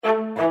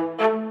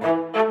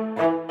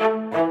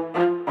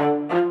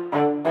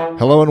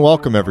Hello and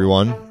welcome,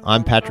 everyone.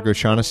 I'm Patrick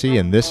O'Shaughnessy,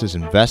 and this is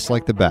Invest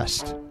Like the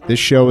Best. This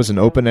show is an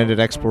open-ended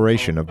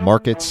exploration of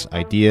markets,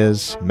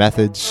 ideas,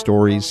 methods,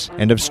 stories,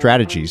 and of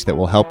strategies that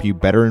will help you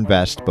better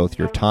invest both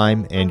your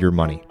time and your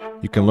money.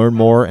 You can learn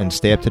more and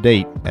stay up to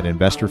date at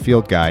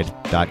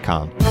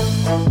investorfieldguide.com.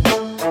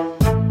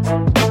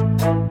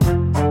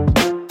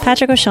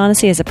 Patrick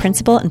O'Shaughnessy is a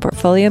principal and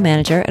portfolio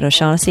manager at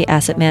O'Shaughnessy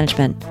Asset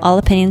Management. All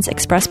opinions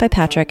expressed by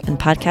Patrick and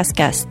podcast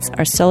guests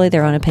are solely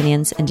their own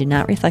opinions and do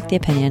not reflect the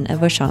opinion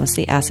of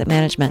O'Shaughnessy Asset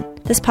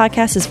Management. This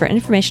podcast is for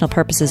informational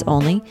purposes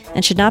only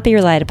and should not be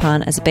relied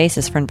upon as a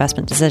basis for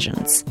investment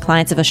decisions.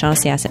 Clients of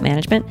O'Shaughnessy Asset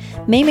Management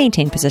may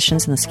maintain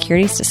positions in the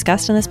securities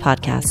discussed in this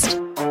podcast.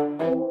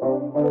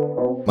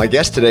 My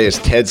guest today is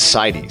Ted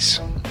Seides.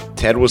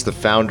 Ted was the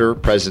founder,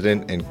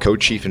 president, and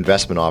co-chief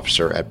investment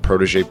officer at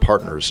Protégé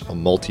Partners, a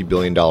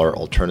multi-billion-dollar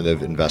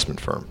alternative investment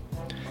firm.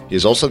 He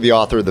is also the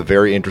author of the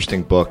very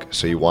interesting book,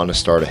 So You Want to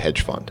Start a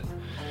Hedge Fund.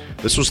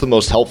 This was the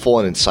most helpful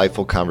and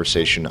insightful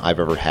conversation I've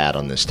ever had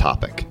on this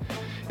topic.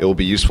 It will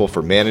be useful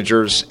for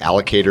managers,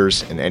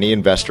 allocators, and any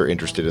investor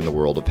interested in the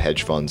world of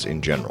hedge funds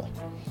in general.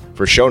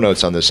 For show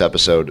notes on this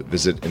episode,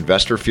 visit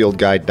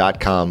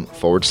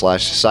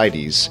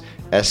investorfieldguide.com/Seides,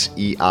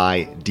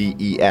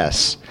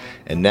 Seides.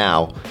 And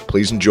now,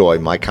 please enjoy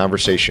my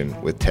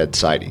conversation with Ted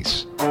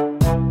Seides. All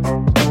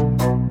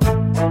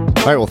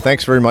right, well,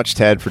 thanks very much,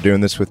 Ted, for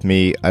doing this with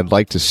me. I'd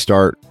like to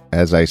start,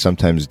 as I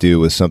sometimes do,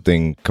 with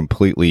something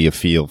completely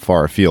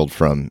far afield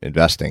from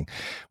investing,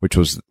 which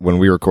was when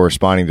we were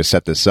corresponding to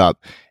set this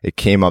up, it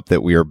came up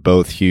that we are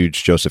both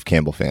huge Joseph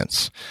Campbell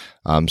fans.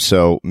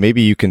 So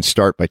maybe you can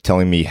start by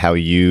telling me how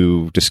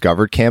you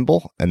discovered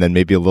Campbell, and then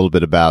maybe a little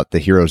bit about the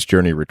Hero's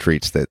Journey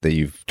retreats that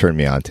you've turned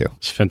me on to.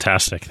 It's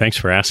fantastic. Thanks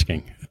for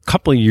asking. A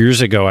couple of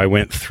years ago, I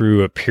went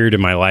through a period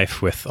in my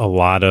life with a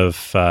lot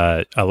of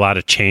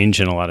change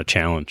and a lot of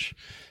challenge.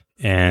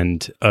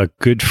 And a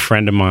good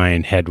friend of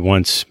mine had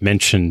once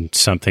mentioned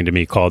something to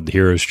me called the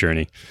Hero's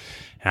Journey.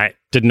 I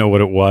didn't know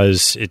what it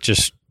was. It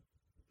just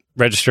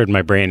registered in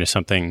my brain as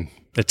something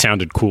that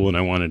sounded cool and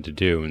I wanted to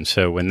do. And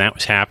so when that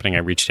was happening, I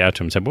reached out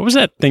to him and said, "What was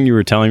that thing you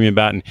were telling me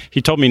about?" And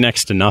he told me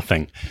next to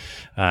nothing.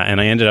 And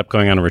I ended up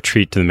going on a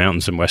retreat to the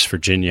mountains in West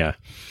Virginia,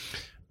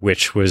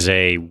 which was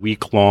a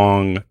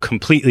week-long,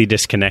 completely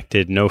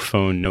disconnected, no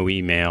phone, no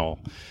email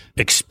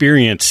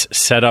experience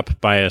set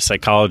up by a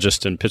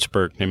psychologist in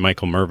Pittsburgh named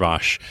Michael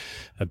Mervosh,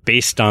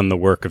 based on the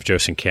work of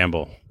Joseph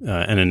Campbell,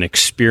 and an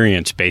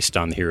experience based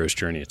on the Hero's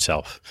Journey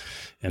itself.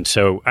 And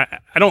so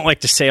I don't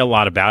like to say a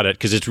lot about it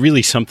because it's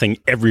really something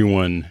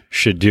everyone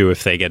should do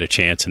if they get a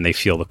chance and they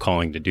feel the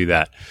calling to do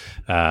that.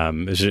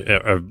 It's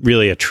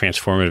really a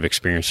transformative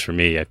experience for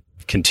me. I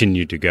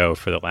continued to go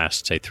for the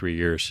last, say, 3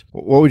 years.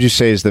 What would you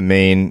say is the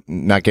main,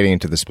 not getting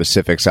into the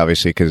specifics,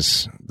 obviously,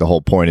 because the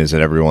whole point is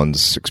that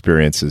everyone's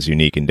experience is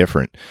unique and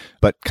different,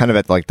 but kind of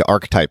at like the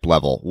archetype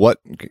level, what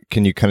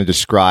can you kind of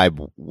describe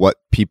what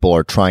people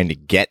are trying to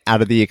get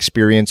out of the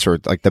experience, or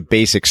like the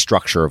basic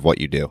structure of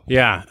what you do?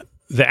 Yeah.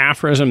 The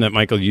aphorism that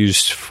Michael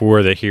used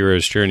for the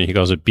Hero's Journey, he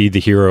calls it, "Be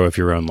the hero of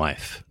your own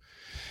life."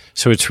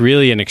 So it's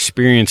really an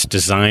experience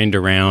designed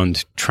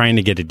around trying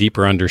to get a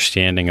deeper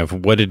understanding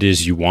of what it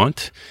is you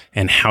want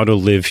and how to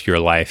live your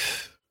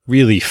life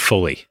really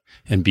fully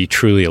and be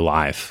truly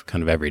alive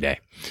kind of every day.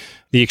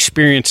 The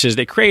experiences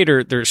they create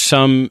there's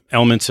some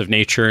elements of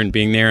nature and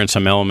being there and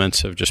some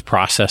elements of just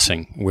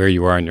processing where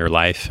you are in your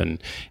life.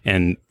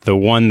 And the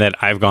one that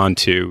I've gone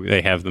to,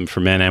 they have them for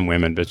men and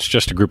women, but it's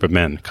just a group of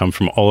men come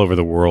from all over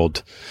the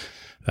world,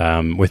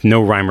 with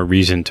no rhyme or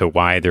reason to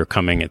why they're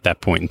coming at that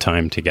point in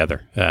time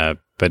together.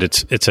 But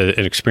it's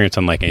an experience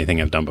unlike anything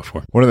I've done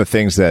before. One of the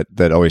things that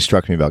always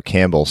struck me about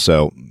Campbell,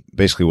 so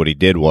basically what he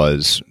did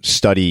was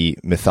study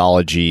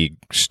mythology,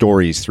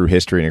 stories through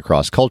history and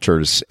across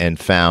cultures, and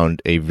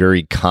found a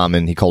very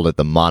common, he called it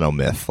the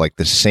monomyth, like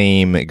the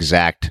same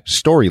exact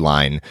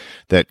storyline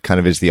that kind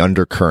of is the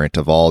undercurrent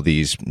of all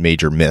these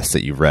major myths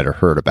that you've read or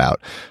heard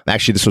about.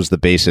 Actually, this was the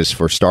basis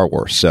for Star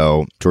Wars.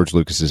 So George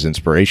Lucas's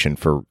inspiration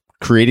for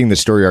creating the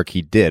story arc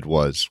he did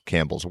was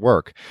Campbell's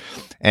work.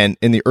 And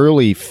in the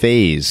early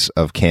phase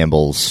of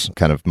Campbell's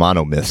kind of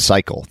monomyth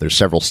cycle, there's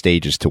several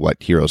stages to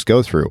what heroes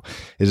go through,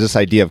 is this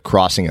idea of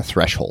crossing a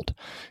threshold.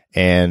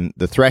 And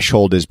the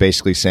threshold is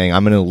basically saying,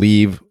 I'm going to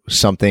leave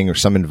something or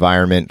some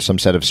environment, some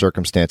set of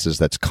circumstances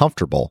that's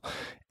comfortable,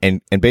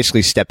 and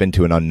basically step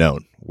into an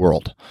unknown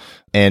world.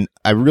 And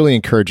I really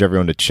encourage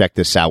everyone to check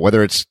this out,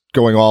 whether it's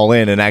going all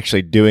in and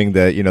actually doing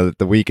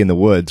the week in the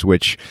woods,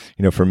 which,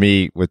 for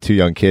me with 2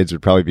 young kids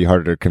would probably be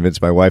harder to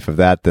convince my wife of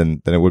that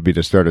than it would be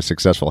to start a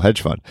successful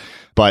hedge fund.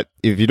 But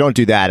if you don't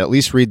do that, at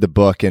least read the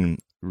book and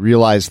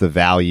realize the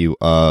value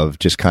of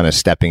just kind of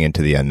stepping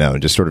into the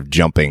unknown, just sort of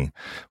jumping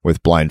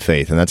with blind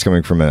faith. And that's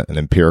coming from an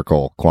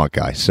empirical quant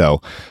guy.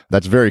 So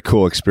that's a very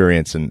cool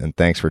experience. And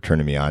thanks for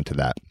turning me on to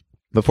that.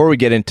 Before we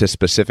get into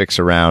specifics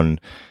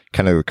around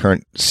kind of the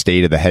current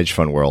state of the hedge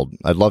fund world,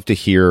 I'd love to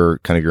hear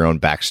kind of your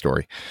own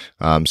backstory.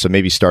 So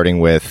maybe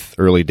starting with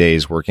early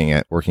days working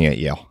at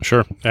Yale.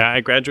 Sure. I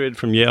graduated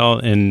from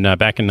Yale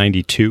back in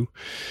 92.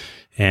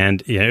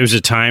 And it was a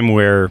time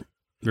where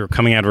We were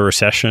coming out of a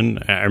recession.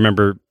 I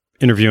remember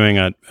interviewing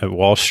at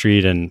Wall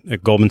Street, and a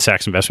Goldman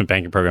Sachs investment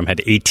banking program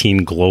had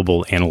 18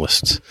 global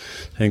analysts.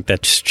 I think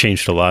that's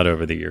changed a lot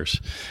over the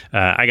years.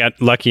 I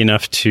got lucky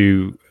enough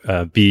to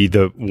be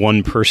the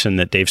one person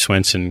that Dave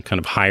Swensen kind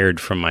of hired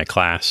from my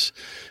class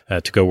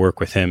to go work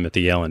with him at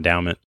the Yale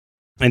Endowment.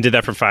 And did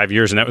that for 5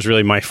 years, and that was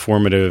really my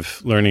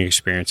formative learning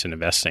experience in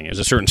investing. It was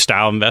a certain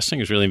style of investing.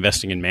 It was really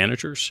investing in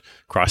managers,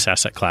 cross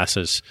asset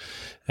classes,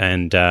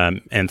 and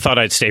thought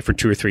I'd stay for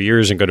 2 or 3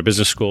 years and go to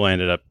business school. I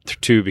ended up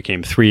 2,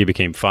 became 3,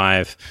 became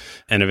 5,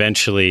 and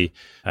eventually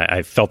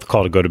I felt the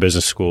call to go to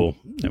business school.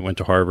 I went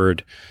to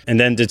Harvard, and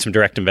then did some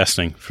direct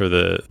investing for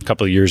the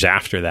couple of years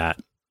after that.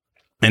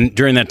 And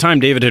during that time,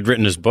 David had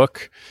written his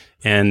book,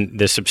 and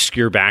this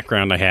obscure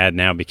background I had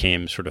now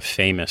became sort of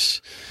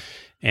famous.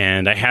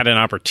 And I had an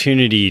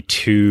opportunity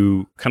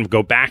to kind of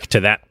go back to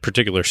that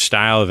particular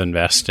style of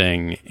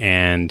investing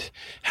and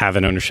have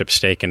an ownership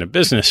stake in a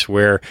business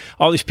where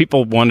all these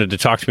people wanted to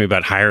talk to me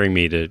about hiring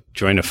me to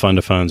join a fund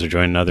of funds or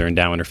join another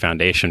endowment or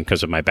foundation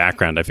because of my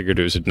background. I figured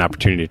it was an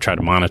opportunity to try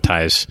to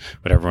monetize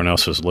what everyone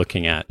else was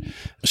looking at.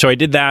 So I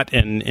did that,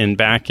 and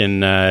back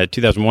in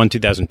 2001,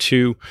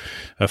 2002,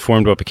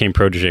 formed what became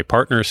Protégé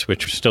Partners,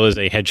 which still is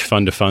a hedge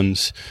fund of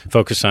funds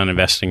focused on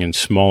investing in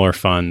smaller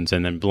funds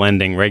and then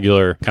blending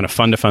regular kind of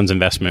fund of funds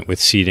investment with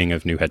seeding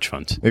of new hedge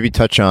funds. Maybe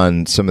touch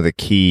on some of the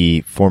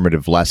key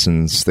formative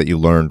lessons that you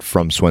learned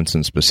from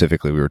Swensen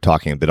specifically. We were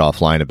talking a bit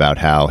offline about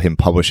how him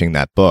publishing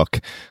that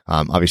book,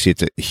 obviously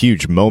it's a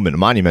huge moment, a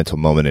monumental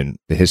moment in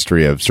the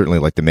history of certainly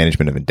like the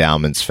management of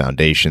endowments,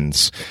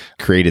 foundations,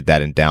 created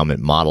that endowment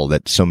model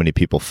that so many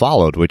people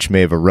followed, which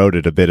may have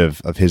eroded a bit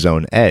of his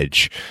own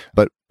edge.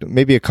 But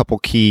maybe a couple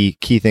key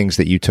things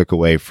that you took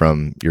away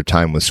from your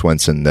time with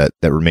Swensen that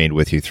remained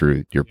with you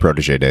through your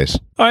protege days.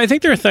 I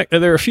think there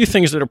are a few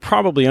things that are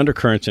probably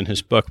undercurrents in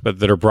his book, but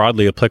that are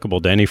broadly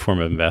applicable to any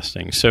form of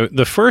investing. So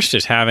the first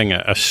is having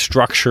a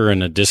structure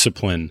and a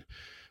discipline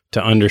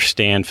to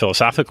understand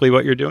philosophically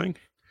what you're doing,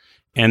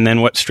 and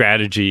then what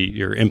strategy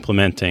you're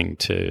implementing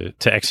to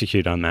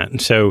execute on that. And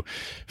so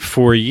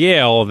for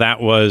Yale, that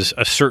was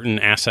a certain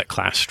asset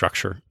class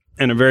structure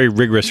and a very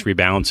rigorous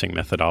rebalancing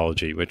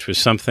methodology, which was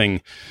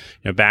something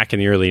back in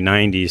the early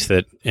 90s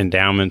that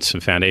endowments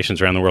and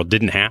foundations around the world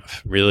didn't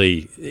have.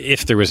 Really,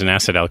 if there was an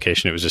asset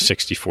allocation, it was a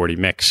 60-40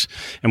 mix.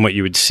 And what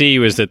you would see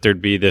was that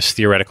there'd be this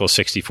theoretical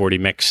 60-40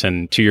 mix,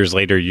 and 2 years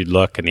later you'd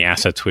look and the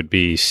assets would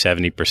be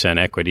 70%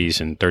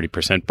 equities and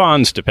 30%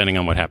 bonds, depending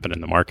on what happened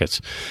in the markets.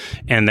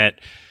 And that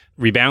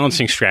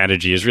rebalancing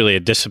strategy is really a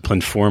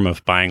disciplined form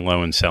of buying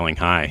low and selling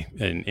high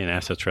in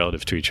assets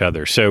relative to each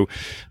other. So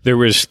there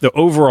was the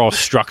overall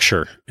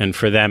structure, and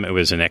for them it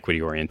was an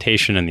equity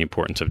orientation and the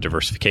importance of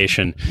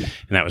diversification,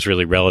 and that was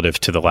really relative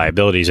to the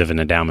liabilities of an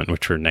endowment,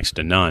 which were next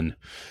to none.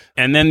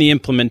 And then the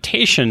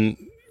implementation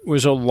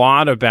was a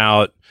lot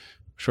about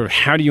sort of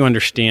how do you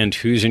understand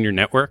who's in your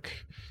network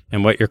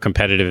and what your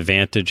competitive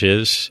advantage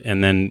is,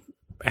 and then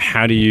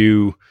how do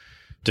you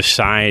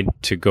decide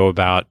to go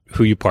about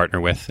who you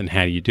partner with and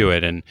how do you do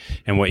it. And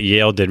what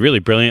Yale did really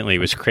brilliantly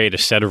was create a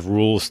set of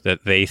rules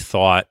that they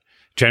thought,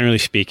 generally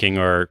speaking,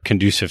 are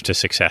conducive to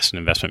success in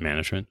investment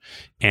management,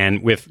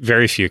 and with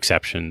very few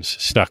exceptions,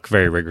 stuck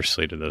very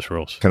rigorously to those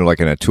rules. Kind of like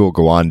an Atul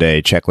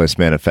Gawande checklist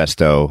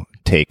manifesto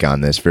take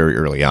on this very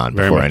early on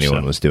before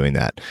anyone was doing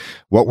that.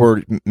 What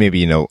were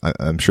maybe,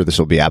 I'm sure this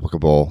will be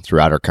applicable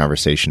throughout our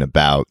conversation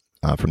about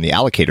from the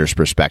allocator's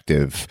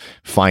perspective,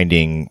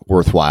 finding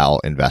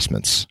worthwhile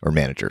investments or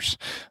managers.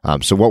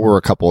 So what were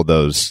a couple of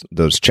those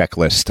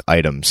checklist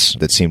items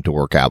that seemed to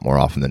work out more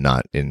often than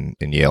not in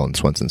Yale and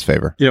Swensen's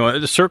favor?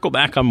 To circle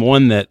back on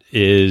one that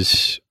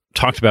is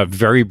talked about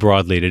very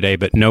broadly today,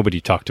 but nobody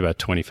talked about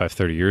 25,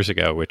 30 years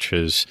ago, which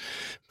is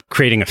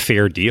creating a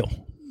fair deal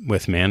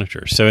with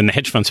managers. So in the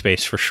hedge fund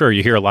space, for sure,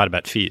 you hear a lot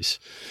about fees.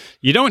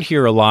 You don't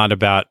hear a lot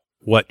about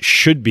what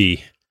should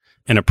be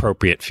an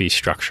appropriate fee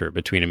structure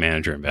between a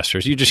manager and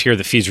investors. You just hear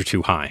the fees are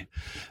too high.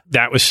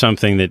 That was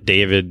something that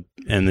David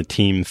and the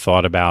team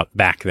thought about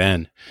back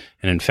then.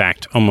 And in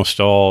fact,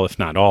 almost all, if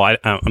not all,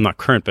 I'm not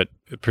current, but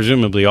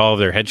presumably all of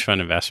their hedge fund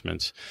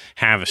investments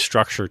have a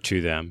structure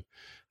to them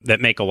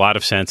that make a lot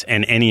of sense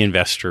and any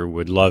investor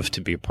would love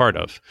to be a part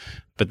of.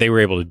 But they were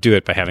able to do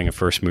it by having a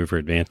first mover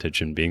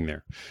advantage and being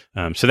there.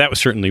 So that was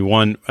certainly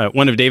one.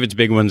 One of David's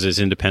big ones is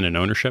independent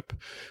ownership.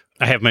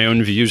 I have my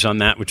own views on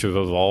that, which have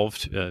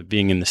evolved.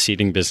 Being in the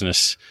seeding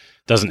business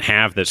doesn't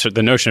have that. So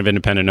the notion of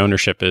independent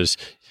ownership is,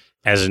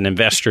 as an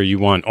investor, you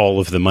want all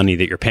of the money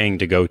that you're paying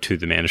to go to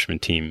the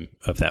management team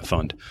of that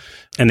fund.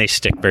 And they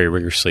stick very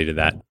rigorously to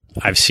that.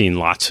 I've seen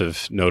lots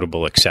of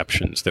notable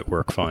exceptions that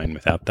work fine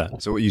without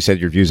that. So what you said,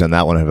 your views on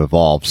that one have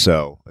evolved.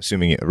 So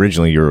assuming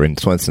originally you were in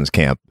Swensen's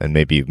camp and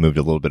maybe you've moved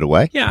a little bit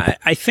away? Yeah,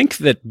 I think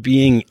that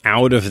being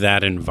out of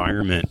that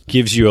environment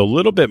gives you a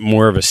little bit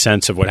more of a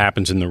sense of what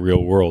happens in the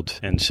real world.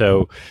 And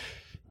so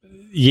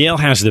Yale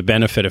has the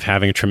benefit of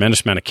having a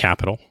tremendous amount of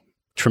capital,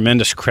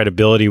 tremendous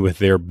credibility with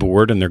their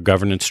board and their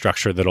governance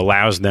structure that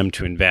allows them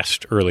to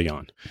invest early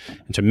on.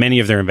 And so many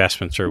of their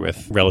investments are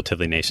with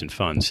relatively nascent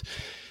funds.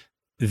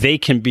 they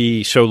can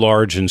be so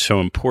large and so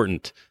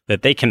important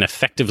that they can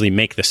effectively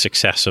make the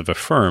success of a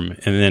firm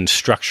and then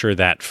structure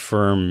that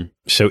firm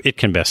so it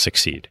can best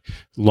succeed.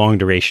 Long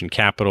duration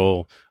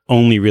capital,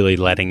 only really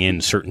letting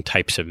in certain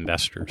types of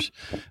investors.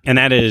 And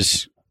that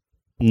is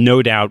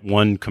no doubt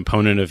one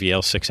component of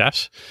Yale's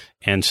success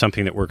and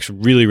something that works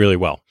really, really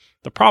well.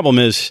 The problem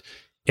is,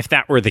 if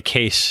that were the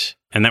case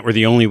and that were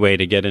the only way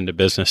to get into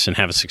business and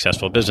have a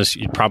successful business,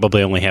 you'd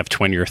probably only have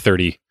 20 or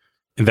 30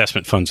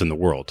 investment funds in the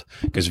world,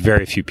 because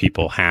very few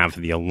people have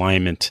the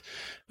alignment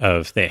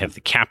of, they have the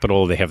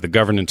capital, they have the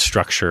governance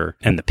structure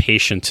and the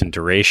patience and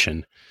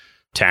duration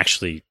to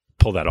actually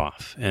pull that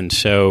off. And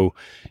so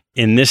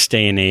in this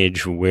day and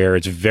age where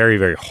it's very,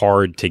 very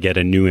hard to get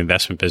a new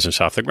investment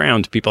business off the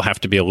ground, people have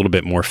to be a little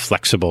bit more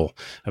flexible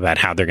about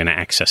how they're going to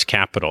access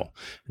capital.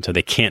 And so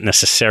they can't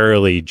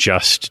necessarily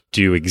just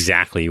do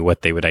exactly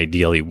what they would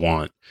ideally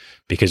want,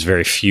 because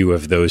very few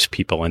of those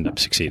people end up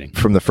succeeding.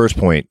 From the first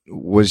point,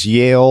 was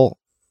Yale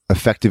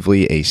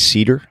effectively a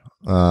seeder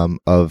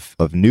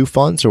of new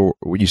funds, or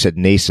you said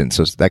nascent,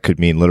 so that could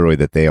mean literally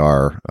that they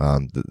are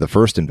the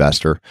first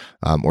investor,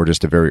 or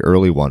just a very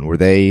early one? Were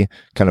they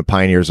kind of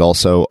pioneers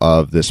also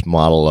of this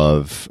model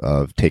of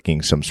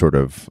taking some sort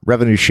of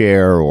revenue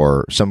share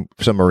or some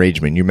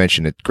arrangement? You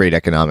mentioned it, great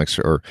economics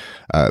or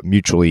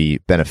mutually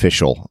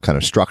beneficial kind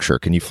of structure.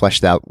 Can you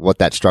flesh out what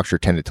that structure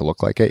tended to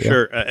look like at Yale?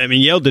 Sure. I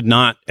mean, Yale did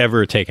not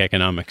ever take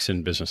economics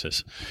in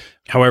businesses.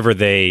 However,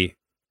 they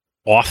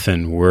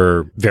often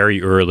were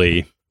very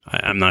early.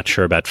 I'm not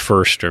sure about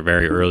first or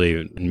very early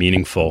and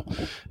meaningful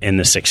in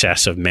the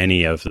success of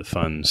many of the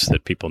funds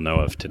that people know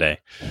of today.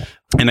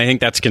 And I think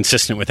that's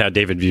consistent with how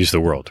David views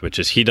the world, which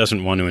is he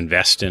doesn't want to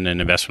invest in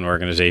an investment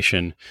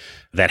organization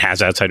that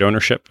has outside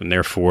ownership. And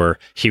therefore,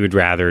 he would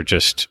rather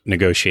just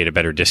negotiate a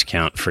better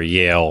discount for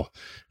Yale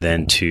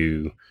than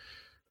to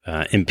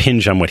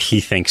impinge on what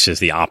he thinks is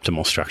the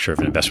optimal structure of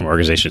an investment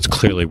organization. It's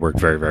clearly worked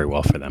very, very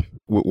well for them.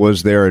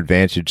 Was their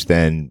advantage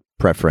then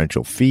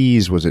preferential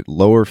fees? Was it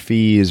lower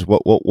fees?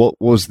 What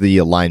was the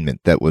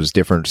alignment that was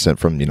different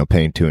from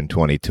paying 2 and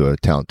 20 to a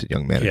talented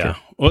young manager? Yeah,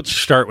 well, let's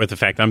start with the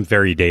fact I'm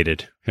very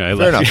dated. Fair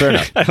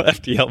enough. I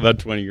left Yale about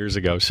 20 years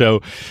ago.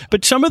 So,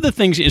 but some of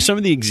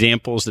the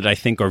examples that I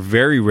think are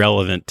very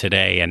relevant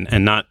today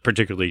and not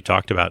particularly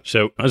talked about.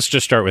 So let's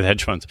just start with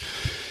hedge funds.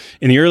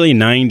 In the early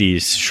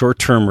 90s,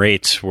 short-term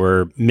rates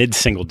were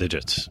mid-single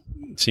digits.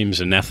 It seems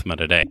anathema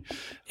today.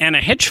 And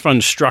a hedge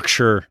fund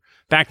structure,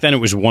 back then it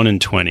was 1 in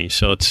 20.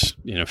 So let's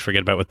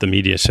forget about what the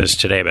media says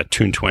today about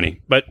 2 and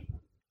 20. But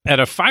at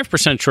a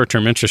 5%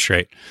 short-term interest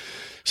rate,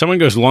 someone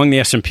goes long the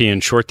S&P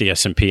and short the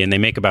S&P, and they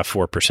make about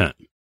 4%.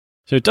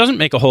 So it doesn't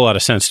make a whole lot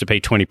of sense to pay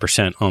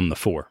 20% on the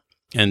 4.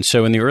 And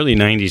so in the early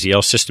 90s,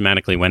 Yale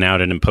systematically went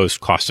out and imposed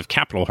cost of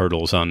capital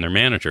hurdles on their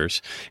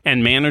managers.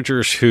 And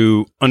managers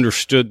who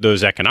understood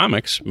those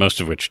economics,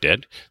 most of which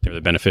did, they were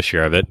the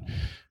beneficiary of it,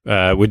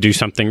 would do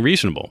something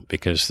reasonable,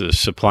 because the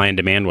supply and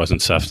demand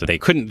wasn't such that they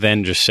couldn't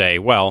then just say,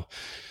 well,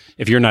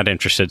 if you're not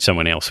interested,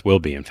 someone else will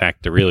be. In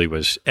fact, there really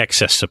was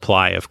excess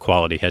supply of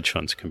quality hedge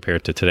funds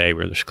compared to today,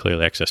 where there's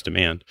clearly excess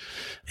demand.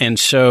 And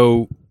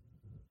so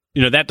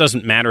that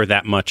doesn't matter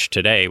that much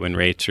today when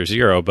rates are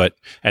 0, but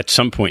at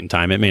some point in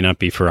time, it may not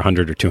be for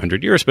 100 or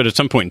 200 years, but at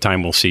some point in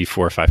time, we'll see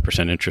 4 or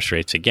 5% interest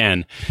rates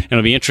again. And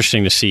it'll be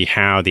interesting to see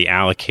how the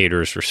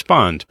allocators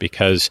respond,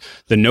 because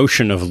the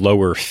notion of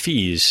lower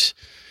fees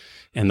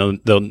and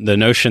the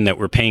notion that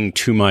we're paying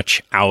too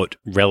much out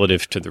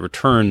relative to the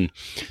return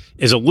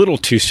is a little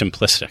too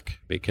simplistic,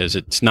 because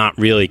it's not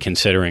really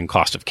considering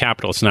cost of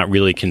capital. It's not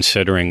really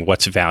considering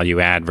what's value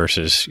add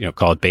versus,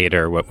 call it beta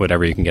or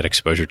whatever you can get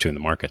exposure to in the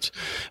markets.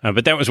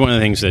 But that was one of the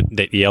things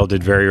that Yale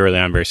did very early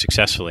on, very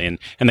successfully.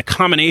 And the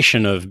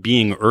combination of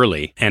being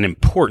early and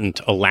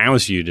important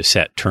allows you to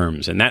set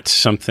terms. And that's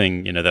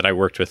something, that I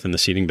worked with in the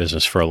seeding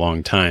business for a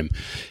long time.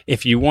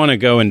 If you want to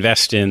go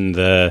invest in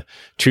the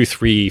 $2,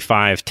 $3,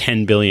 $5,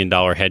 $10 billion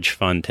hedge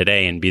fund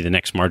today and be the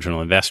next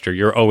marginal investor,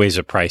 you're always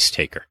a price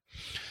taker.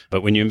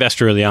 But when you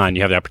invest early on,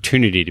 you have the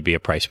opportunity to be a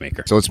price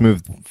maker. So let's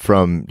move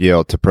from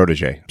Yale to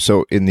Protégé.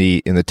 So in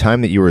the time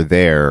that you were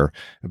there,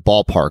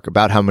 ballpark,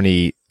 about how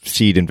many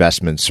seed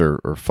investments or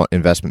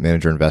investment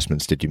manager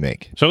investments did you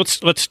make? So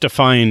let's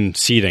define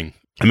seeding.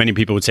 And many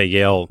people would say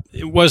Yale,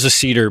 it was a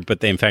seeder,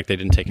 but they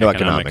didn't take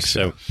economics.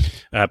 So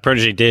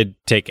Protégé does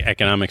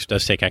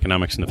take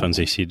economics in the funds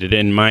they seeded.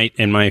 In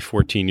my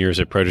 14 years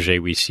at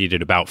Protégé, we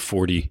seeded about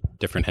 40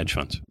 different hedge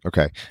funds.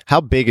 Okay.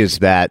 How big is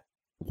that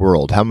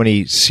world? How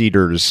many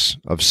seeders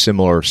of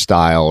similar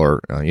style or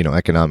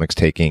economics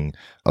taking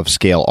of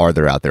scale are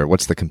there out there?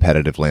 What's the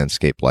competitive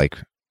landscape like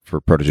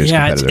for Protégé's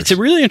competitors? It's a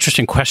really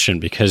interesting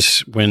question, because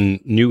when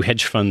new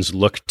hedge funds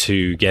look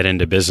to get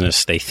into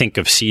business, they think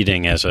of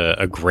seeding as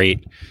a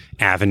great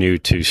avenue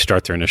to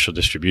start their initial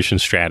distribution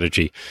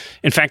strategy.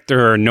 In fact,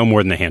 there are no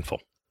more than a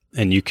handful,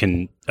 and you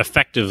can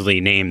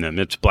effectively name them.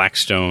 It's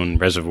Blackstone,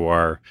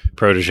 Reservoir,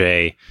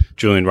 Protégé,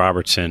 Julian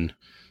Robertson,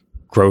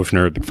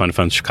 Grosvenor, big fund of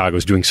funds, Chicago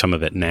is doing some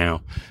of it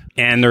now.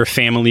 And there are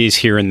families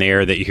here and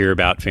there that you hear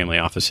about, family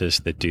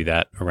offices that do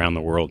that around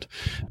the world.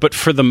 But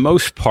for the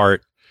most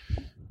part,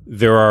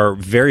 there are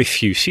very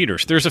few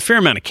seeders. There's a fair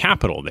amount of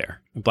capital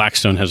there.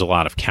 Blackstone has a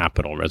lot of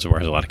capital. Reservoir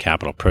has a lot of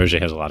capital.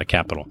 Protégé has a lot of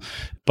capital.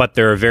 But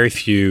there are very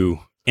few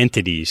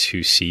entities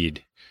who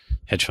seed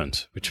hedge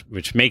funds,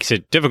 which makes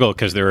it difficult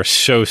because there are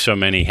so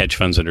many hedge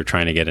funds that are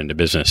trying to get into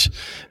business.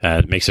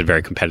 It makes it a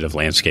very competitive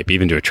landscape,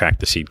 even to attract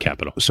the seed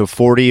capital. So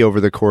 40 over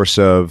the course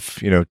of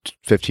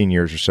 15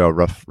 years or so,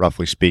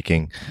 roughly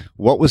speaking.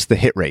 What was the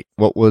hit rate?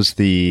 What was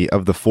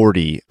of the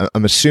 40?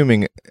 I'm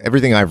assuming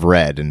everything I've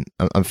read, and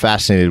I'm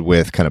fascinated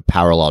with kind of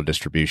power law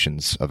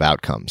distributions of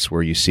outcomes,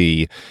 where you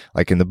see,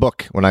 like in the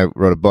book, when I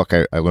wrote a book,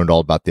 I learned all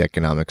about the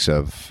economics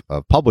of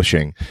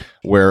publishing,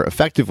 where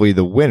effectively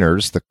the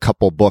winners, the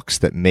couple books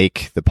that make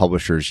the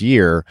publisher's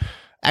year,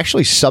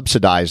 actually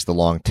subsidize the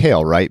long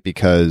tail, right?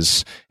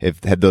 Because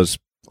had those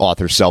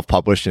authors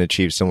self-published and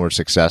achieved similar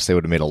success, they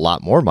would have made a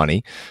lot more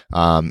money.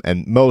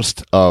 And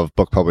most of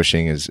book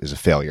publishing is a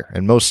failure.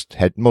 And most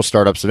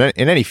startups in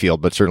any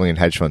field, but certainly in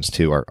hedge funds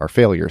too, are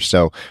failures.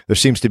 So there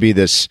seems to be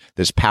this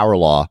power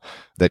law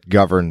that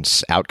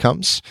governs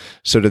outcomes.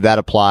 So did that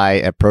apply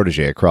at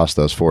Protégé across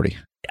those 40?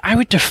 I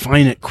would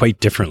define it quite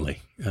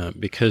differently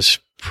because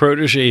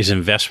Protégé's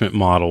investment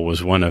model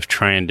was one of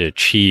trying to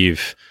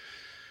achieve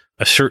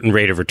a certain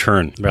rate of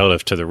return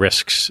relative to the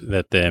risks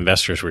that the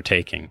investors were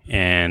taking.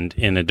 And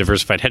in a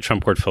diversified hedge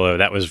fund portfolio,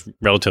 that was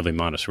relatively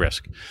modest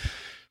risk.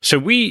 So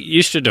we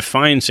used to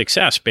define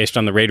success based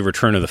on the rate of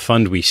return of the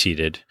fund we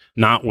seeded,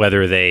 not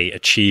whether they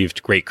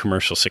achieved great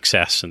commercial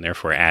success and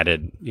therefore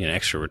added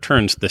extra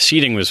returns. The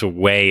seeding was a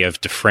way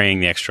of defraying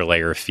the extra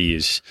layer of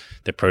fees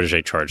that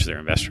Protégé charged their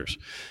investors.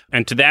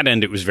 And to that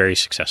end, it was very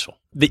successful.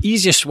 The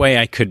easiest way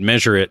I could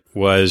measure it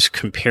was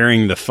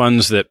comparing the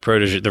funds that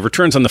the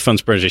returns on the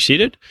funds Protégé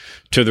seeded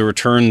to the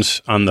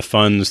returns on the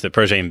funds that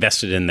Protégé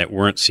invested in that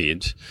weren't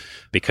seeds.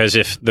 Because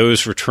if there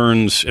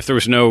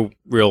was no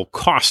real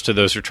cost to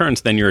those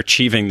returns, then you're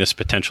achieving this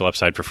potential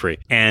upside for free.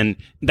 And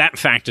that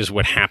fact is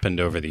what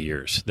happened over the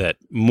years, that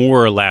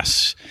more or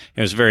less,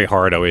 it was very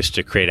hard always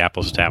to create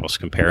apples to apples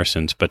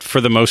comparisons. But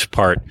for the most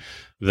part,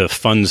 the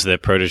funds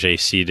that Protégé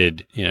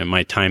seeded, in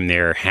my time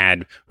there,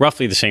 had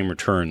roughly the same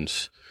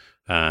returns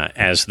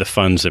as the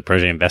funds that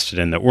Protégé invested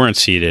in that weren't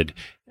seeded.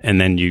 And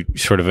then you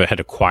sort of had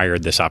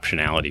acquired this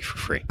optionality for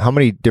free. How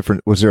many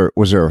different, was there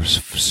a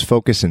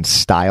focus in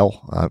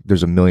style?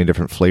 There's a million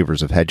different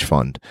flavors of hedge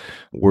fund.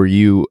 Were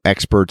you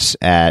experts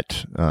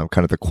at kind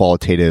of the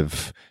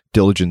qualitative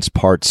diligence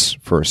parts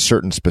for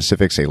certain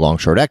specifics, say long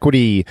short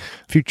equity,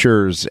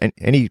 futures, and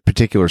any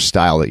particular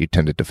style that you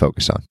tended to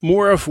focus on?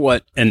 More of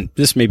what, and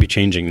this may be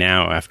changing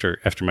now after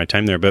my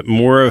time there, but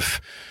more of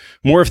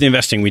the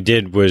investing we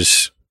did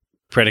was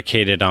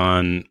predicated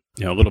on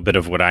a little bit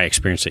of what I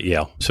experienced at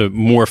Yale. So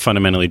more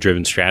fundamentally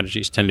driven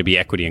strategies tend to be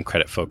equity and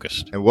credit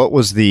focused. And what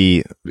was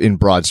in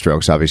broad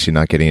strokes, obviously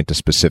not getting into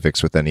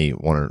specifics with any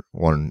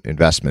one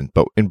investment,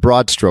 but in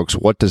broad strokes,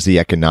 what does the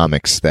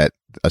economics that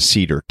a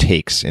seeder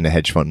takes in a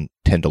hedge fund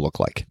tend to look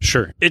like?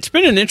 Sure. It's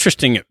been an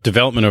interesting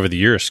development over the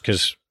years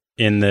because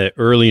in the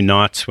early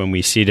noughts when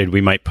we seeded,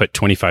 we might put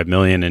 25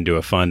 million into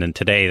a fund. And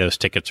today those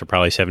tickets are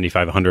probably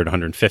 75, 100,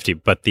 150.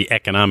 But the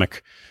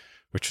economic,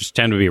 which was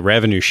tend to be a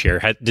revenue share,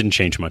 didn't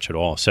change much at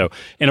all. So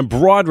in a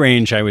broad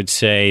range, I would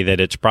say that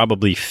it's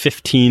probably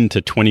 15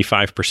 to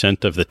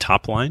 25% of the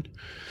top line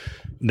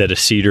that a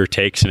seeder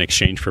takes in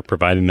exchange for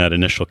providing that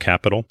initial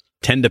capital.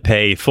 Tend to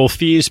pay full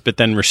fees, but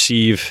then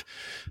receive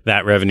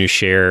that revenue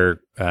share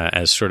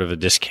as sort of a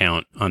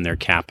discount on their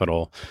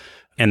capital.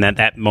 And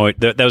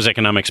those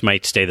economics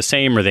might stay the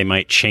same, or they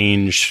might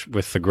change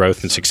with the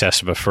growth and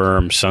success of a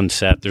firm,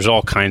 sunset. There's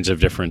all kinds of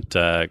different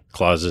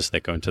clauses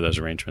that go into those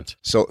arrangements.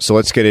 So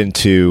let's get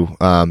into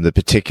the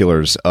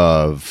particulars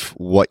of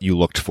what you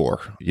looked for.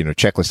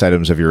 Checklist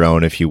items of your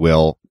own, if you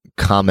will,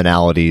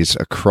 commonalities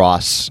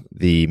across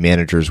the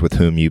managers with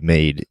whom you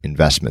made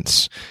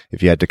investments.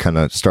 If you had to kind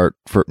of start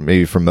from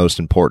most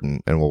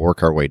important, and we'll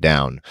work our way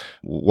down,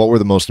 what were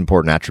the most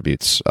important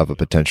attributes of a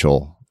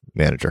potential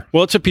manager?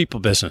 Well, it's a people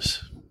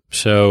business.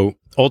 So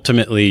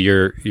ultimately,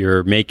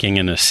 you're making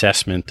an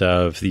assessment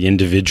of the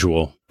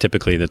individual,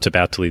 typically, that's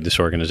about to lead this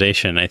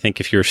organization. I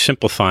think if you're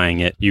simplifying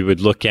it, you would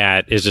look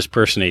at, is this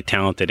person a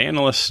talented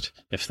analyst?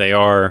 If they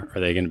are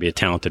they going to be a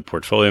talented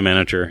portfolio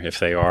manager? If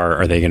they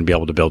are they going to be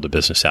able to build a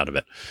business out of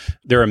it?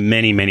 There are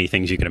many, many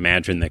things you can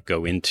imagine that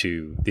go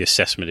into the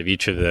assessment of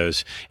each of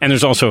those. And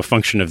there's also a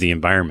function of the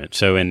environment.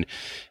 So when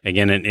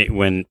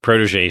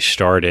Protégé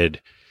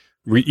started,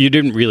 you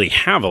didn't really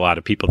have a lot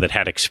of people that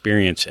had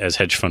experience as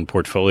hedge fund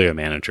portfolio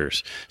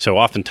managers. So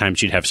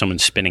oftentimes you'd have someone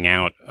spinning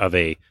out of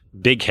a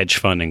big hedge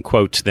fund in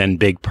quotes, then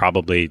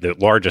the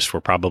largest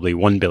were probably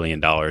 $1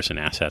 billion in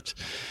assets.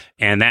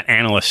 And that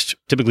analyst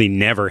typically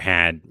never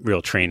had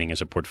real training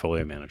as a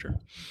portfolio manager.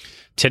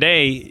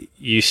 Today,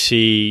 you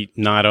see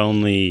not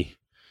only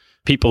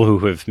people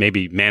who have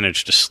maybe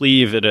managed a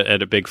sleeve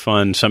at a big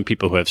fund, some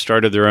people who have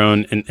started their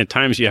own, and at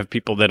times you have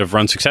people that have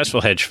run successful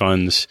hedge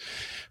funds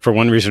for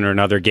one reason or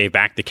another, gave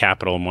back the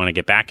capital and want to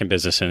get back in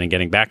business. And in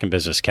getting back in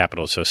business,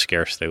 capital is so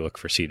scarce, they look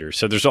for seeders.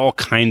 So there's all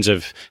kinds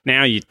of,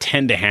 now you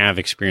tend to have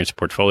experienced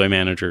portfolio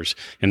managers.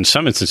 In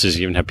some instances,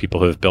 you even have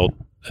people who have built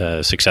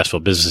successful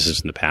businesses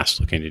in the past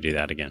looking to do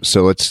that again.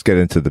 So let's get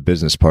into the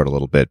business part a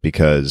little bit,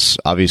 because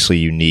obviously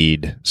you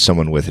need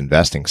someone with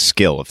investing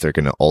skill if they're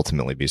going to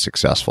ultimately be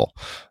successful.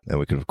 And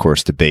we can, of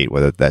course, debate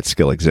whether that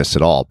skill exists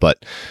at all.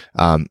 But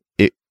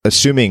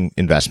assuming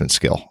investment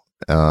skill,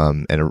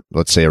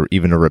 let's say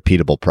even a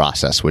repeatable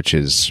process, which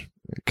is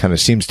kind of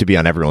seems to be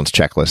on everyone's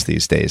checklist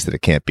these days, that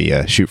it can't be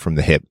a shoot from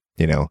the hip,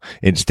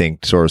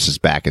 instinct, Soros's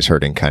back is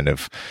hurting kind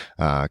of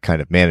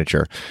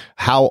manager.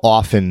 How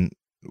often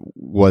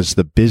was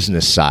the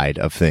business side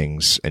of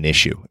things an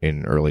issue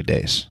in early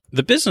days?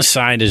 The business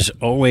side is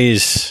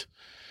always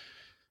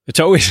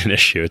an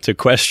issue. It's a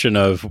question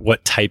of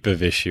what type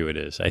of issue it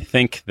is. I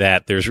think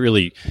that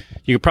you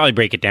could probably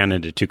break it down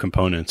into two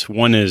components.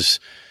 One is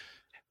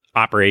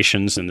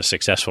operations and the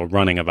successful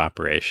running of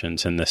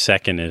operations, and the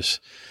second is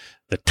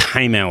the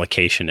time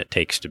allocation it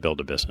takes to build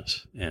a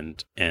business.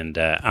 And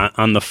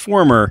on the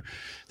former,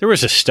 there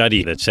was a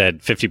study that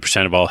said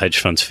 50% of all hedge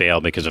funds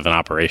fail because of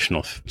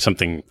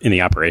something in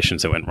the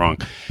operations that went wrong.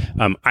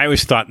 I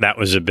always thought that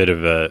was a bit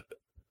of a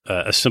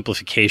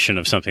simplification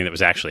of something that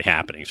was actually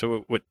happening.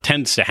 So what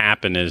tends to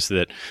happen is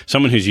that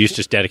someone who's used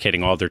to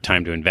dedicating all their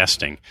time to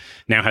investing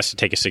now has to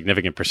take a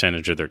significant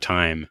percentage of their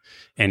time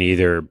and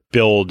either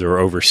build or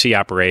oversee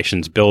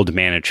operations,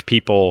 manage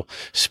people,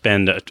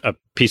 spend a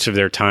piece of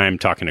their time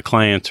talking to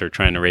clients or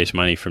trying to raise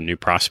money from new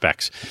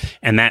prospects.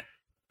 And that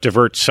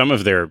diverts some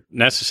of their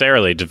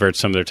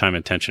time and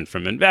attention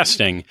from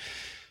investing.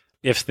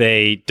 If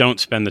they don't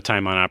spend the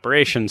time on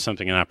operations,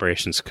 something in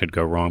operations could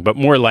go wrong. But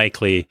more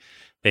likely,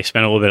 they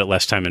spend a little bit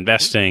less time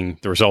investing,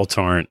 the results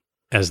aren't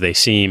as they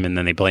seem, and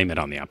then they blame it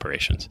on the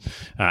operations.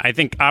 I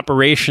think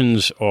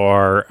operations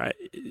are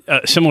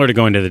similar to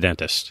going to the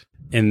dentist,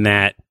 in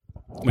that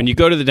when you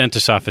go to the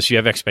dentist's office, you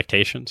have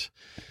expectations,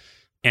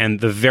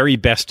 and the very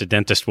best a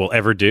dentist will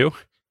ever do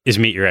is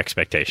meet your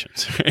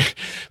expectations.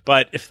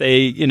 But if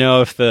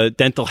the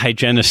dental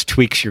hygienist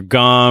tweaks your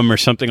gum or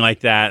something like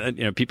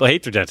that, people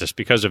hate their dentist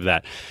because of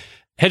that.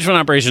 Hedge fund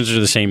operations are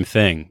the same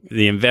thing.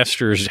 The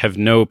investors have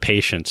no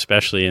patience,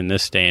 especially in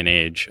this day and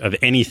age, of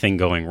anything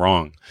going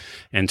wrong.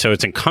 And so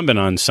it's incumbent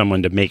on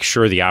someone to make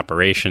sure the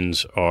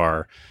operations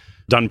are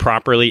done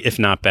properly, if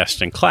not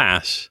best in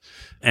class.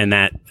 And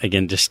that,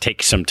 again, just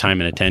takes some time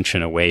and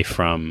attention away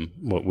from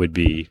what would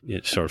be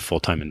sort of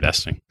full-time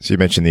investing. So you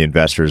mentioned the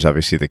investors,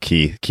 obviously the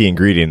key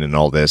ingredient in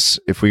all this.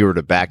 If we were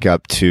to back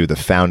up to the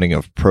founding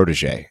of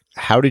Protégé,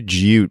 how did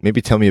you,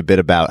 maybe tell me a bit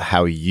about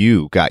how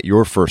you got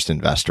your first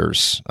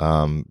investors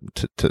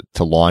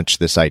to launch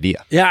this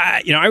idea?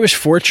 Yeah, I was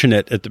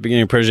fortunate at the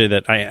beginning of Protégé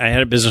that I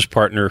had a business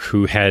partner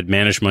who had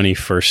managed money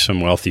for some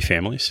wealthy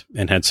families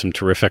and had some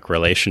terrific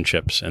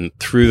relationships. And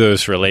through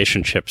those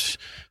relationships,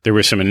 there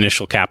was some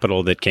initial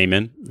capital that came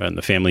in, and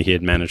the family he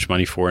had managed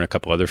money for and a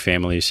couple other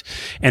families.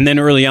 And then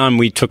early on,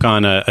 we took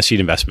on a seed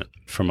investment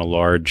from a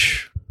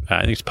large, I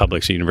think it's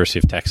public, so University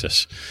of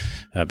Texas,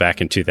 back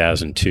in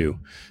 2002.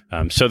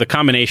 So the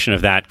combination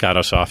of that got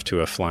us off to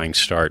a flying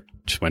start.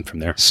 Just went from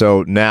there.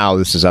 So now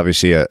this is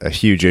obviously a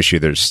huge issue.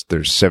 There's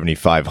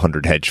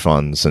 7,500 hedge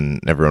funds, and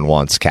everyone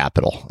wants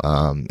capital.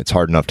 It's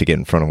hard enough to get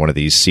in front of one of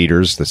these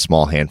seeders, the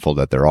small handful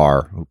that there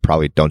are, who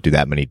probably don't do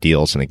that many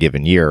deals in a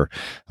given year.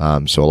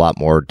 So a lot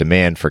more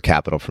demand for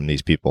capital from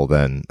these people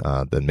than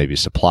maybe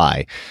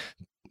supply.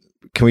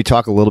 Can we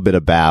talk a little bit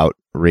about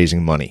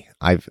raising money?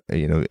 I've,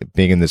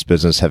 being in this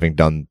business, having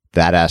done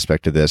that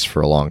aspect of this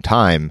for a long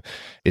time,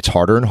 it's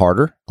harder and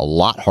harder, a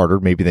lot harder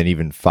maybe than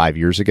even 5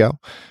 years ago,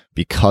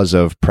 because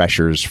of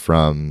pressures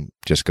from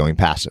just going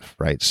passive,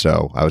 right?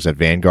 So I was at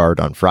Vanguard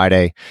on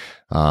Friday,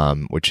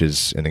 which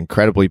is an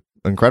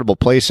incredible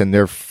place, and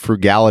their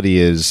frugality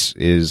is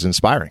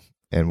inspiring.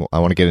 And I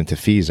want to get into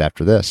fees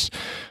after this.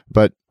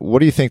 But what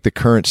do you think the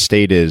current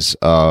state is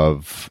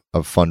of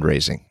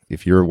fundraising?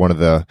 If you're one of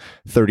the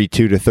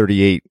 32 to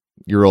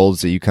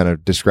 38-year-olds that you kind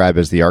of describe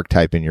as the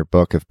archetype in your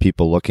book of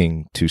people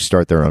looking to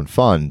start their own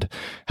fund,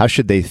 how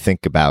should they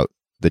think about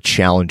the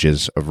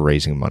challenges of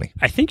raising money?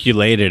 I think you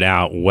laid it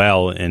out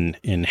well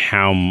in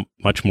how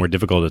much more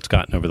difficult it's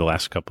gotten over the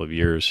last couple of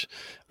years.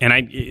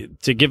 And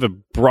to give a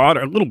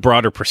little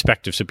broader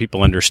perspective so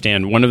people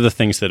understand, one of the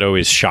things that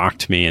always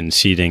shocked me in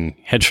seeding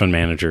hedge fund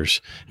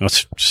managers,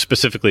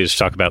 specifically to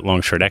talk about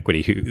long-short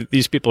equity,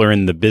 these people are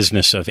in the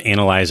business of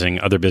analyzing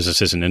other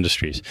businesses and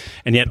industries,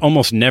 and yet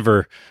almost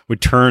never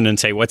would turn and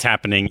say, what's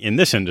happening in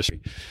this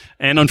industry?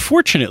 And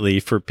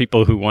unfortunately, for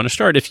people who want to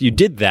start, if you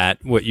did that,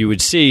 what you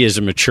would see is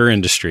a mature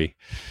industry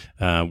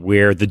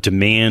where the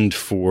demand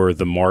for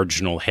the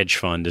marginal hedge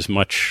fund is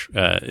much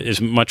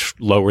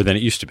lower than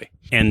it used to be.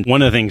 And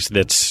one of the things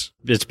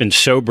that's been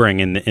sobering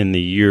in the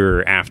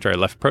year after I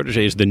left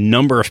Protégé is the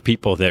number of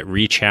people that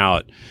reach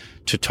out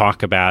to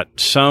talk about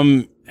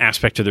some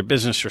aspect of their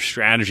business or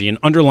strategy. And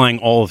underlying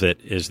all of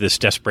it is this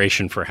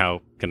desperation for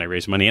how can I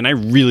raise money? And I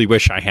really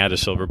wish I had a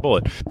silver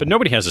bullet, but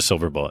nobody has a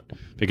silver bullet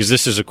because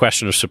this is a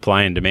question of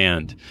supply and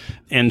demand.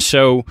 And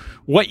so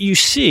what you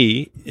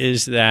see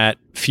is that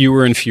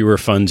fewer and fewer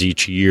funds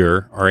each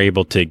year are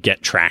able to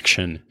get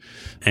traction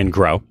and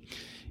grow.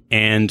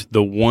 And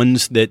the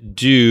ones that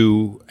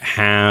do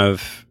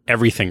have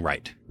everything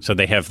right. So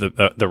they have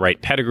the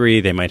right pedigree.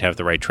 They might have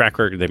the right track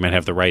record. They might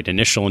have the right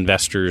initial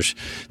investors.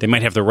 They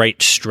might have the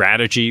right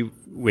strategy,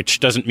 which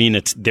doesn't mean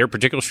it's their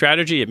particular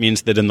strategy. It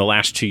means that in the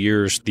last 2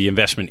 years, the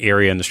investment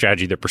area and the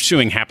strategy they're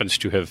pursuing happens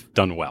to have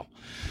done well.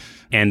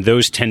 And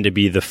those tend to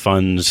be the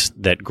funds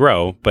that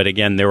grow. But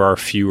again, there are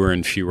fewer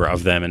and fewer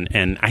of them.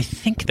 And I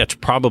think that's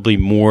probably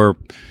more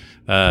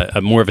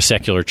of a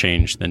secular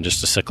change than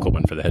just a cyclical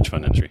one for the hedge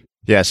fund industry.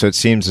 Yeah. So it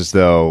seems as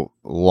though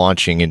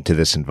launching into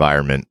this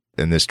environment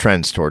and this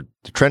trend toward,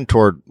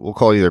 we'll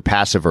call it either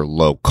passive or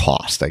low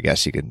cost, I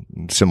guess you could,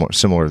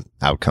 similar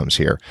outcomes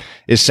here,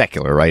 is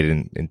secular, right?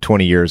 In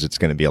 20 years, it's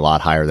going to be a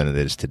lot higher than it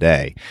is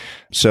today.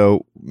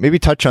 So maybe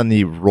touch on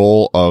the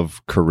role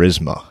of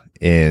charisma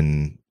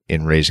in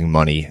raising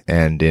money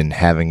and in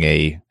having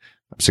a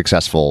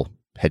successful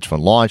hedge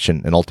fund launch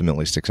and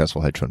ultimately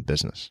successful hedge fund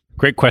business.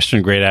 Great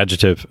question. Great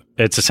adjective.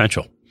 It's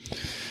essential.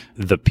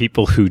 The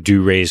people who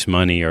do raise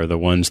money are the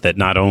ones that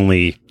not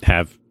only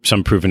have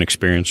some proven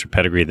experience or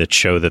pedigree that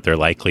show that they're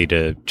likely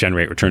to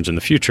generate returns in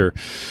the future,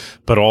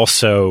 but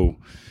also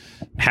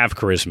have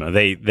charisma.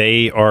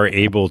 They are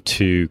able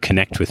to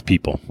connect with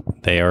people.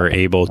 They are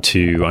able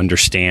to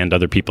understand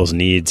other people's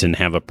needs and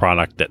have a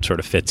product that sort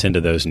of fits into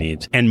those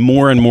needs. And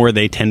more,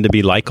 they tend to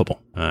be likable.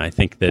 I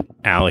think that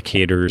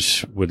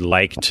allocators would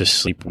like to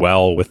sleep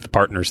well with the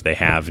partners they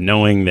have,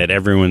 knowing that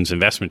everyone's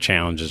investment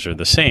challenges are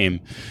the same.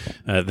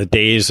 The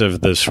days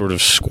of the sort of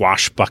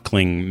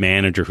squashbuckling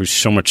manager who's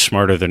so much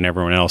smarter than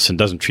everyone else and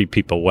doesn't treat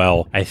people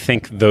well, I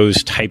think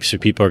those types of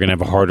people are going to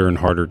have a harder and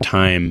harder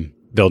time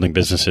building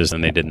businesses than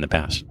they did in the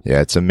past.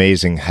 Yeah, it's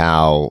amazing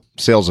how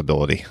sales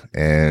ability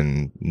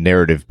and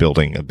narrative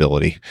building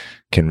ability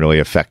can really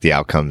affect the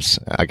outcomes.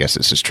 I guess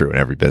this is true in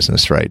every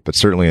business, right? But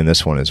certainly in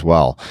this one as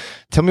well.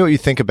 Tell me what you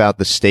think about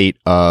the state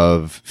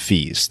of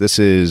fees. This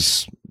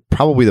is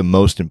probably the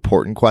most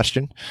important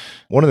question.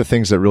 One of the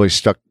things that really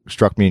struck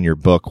me in your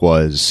book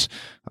was,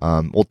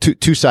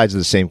 two sides of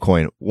the same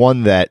coin.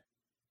 One, that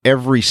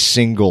every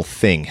single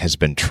thing has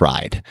been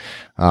tried.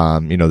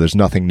 There's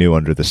nothing new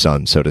under the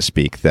sun, so to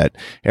speak, that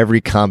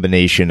every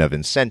combination of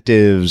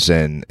incentives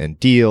and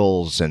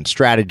deals and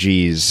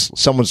strategies,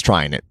 someone's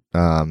trying it.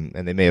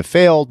 And they may have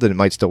failed and it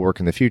might still work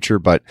in the future,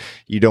 but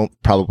you don't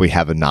probably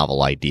have a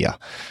novel idea.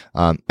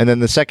 And then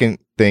the second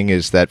thing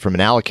is that from an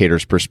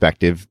allocator's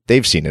perspective,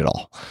 they've seen it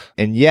all.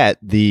 And yet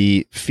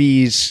the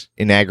fees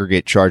in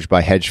aggregate charged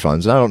by hedge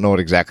funds, and I don't know what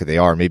exactly they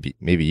are. Maybe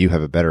you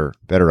have a better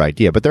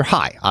idea, but they're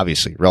high,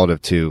 obviously,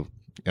 relative to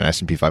an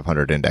S&P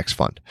 500 index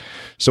fund.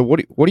 So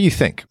what do you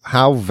think?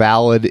 How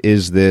valid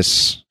is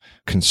this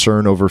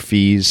concern over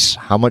fees?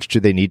 How much do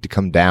they need to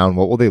come down?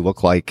 What will they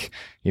look like,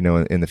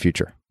 in the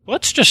future?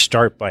 Let's just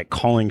start by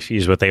calling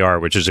fees what they are,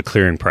 which is a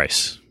clearing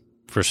price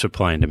for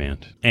supply and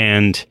demand.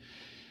 And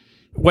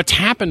what's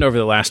happened over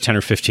the last 10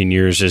 or 15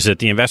 years is that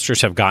the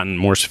investors have gotten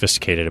more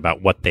sophisticated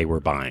about what they were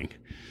buying.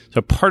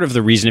 So part of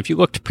the reason, if you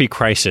looked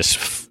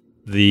pre-crisis,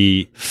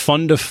 the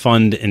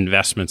fund-of-fund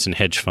investments in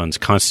hedge funds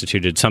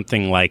constituted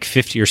something like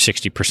 50 or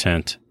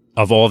 60%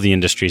 of all the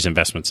industry's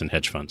investments in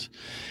hedge funds.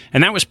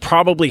 And that was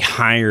probably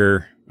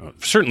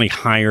certainly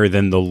higher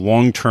than the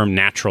long-term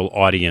natural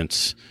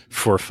audience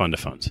for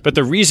fund-of-funds. But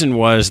the reason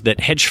was that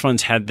hedge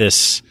funds had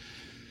this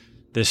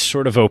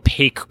sort of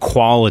opaque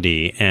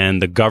quality, and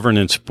the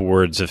governance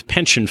boards of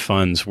pension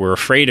funds were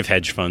afraid of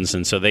hedge funds,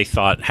 and so they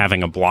thought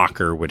having a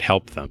blocker would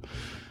help them.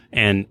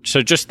 And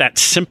so just that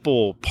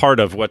simple part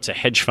of what's a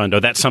hedge fund,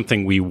 that's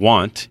something we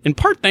want, in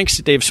part thanks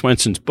to Dave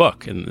Swenson's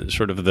book and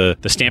sort of the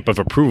stamp of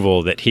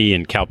approval that he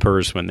and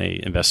CalPERS, when they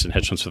invested in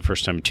hedge funds for the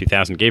first time in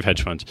 2000, gave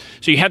hedge funds.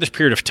 So you had this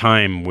period of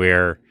time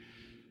where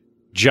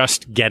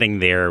just getting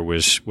there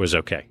was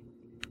okay.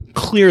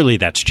 Clearly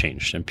that's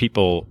changed, and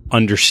people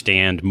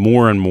understand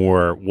more and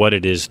more what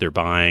it is they're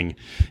buying.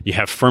 You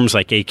have firms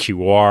like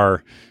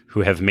AQR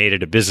who have made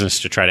it a business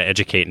to try to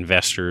educate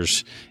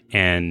investors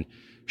and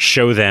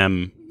show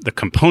them the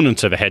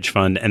components of a hedge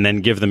fund and then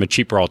give them a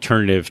cheaper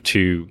alternative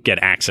to get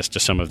access to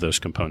some of those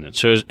components.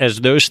 So as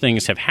those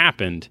things have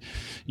happened,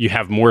 you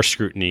have more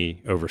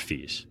scrutiny over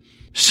fees.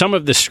 Some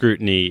of the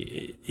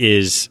scrutiny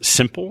is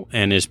simple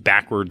and is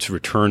backwards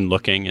return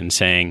looking and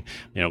saying,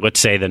 let's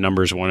say the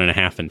number is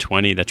 1.5 and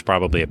 20. That's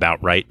probably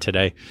about right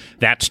today.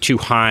 That's too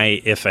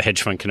high if a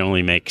hedge fund can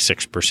only make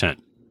 6%.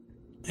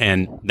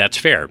 And that's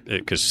fair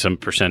because some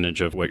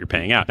percentage of what you're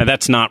paying out. Now,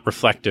 that's not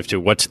reflective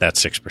to what's that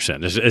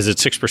 6%. Is it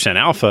 6%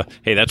 alpha?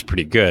 Hey, that's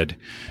pretty good.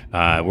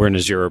 We're in a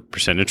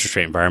 0% interest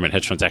rate environment.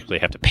 Hedge funds actually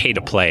have to pay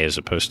to play as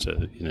opposed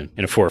to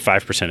in a 4 or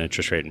 5%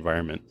 interest rate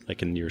environment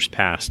like in years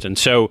past. And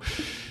so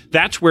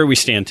that's where we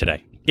stand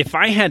today. If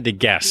I had to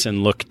guess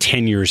and look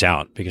 10 years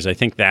out, because I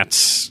think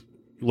that's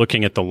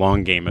looking at the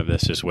long game of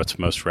this is what's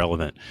most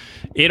relevant.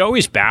 It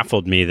always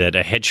baffled me that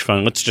a hedge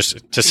fund,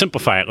 to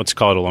simplify it, let's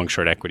call it a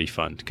long-short equity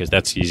fund, because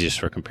that's the easiest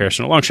for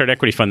comparison. A long-short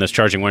equity fund that's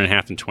charging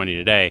 1.5 and 20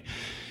 today,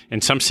 in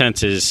some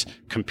sense, is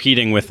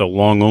competing with a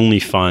long-only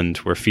fund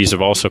where fees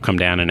have also come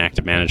down in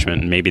active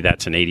management, and maybe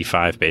that's an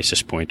 85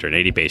 basis point or an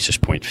 80 basis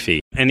point fee.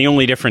 And the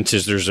only difference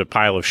is there's a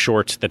pile of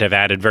shorts that have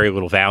added very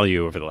little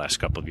value over the last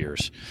couple of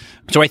years.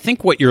 So I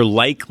think what you're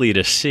likely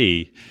to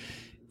see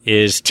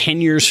is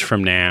 10 years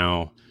from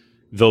now,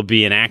 there'll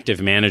be an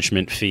active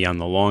management fee on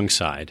the long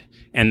side.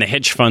 And the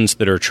hedge funds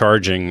that are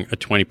charging a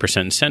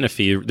 20% incentive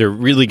fee, they're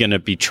really going to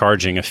be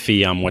charging a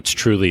fee on what's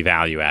truly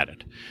value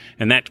added.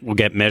 And that will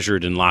get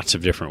measured in lots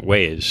of different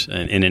ways.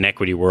 And in an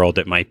equity world,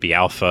 it might be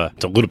alpha.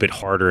 It's a little bit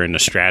harder in a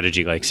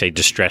strategy like, say,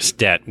 distressed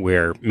debt,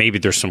 where maybe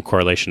there's some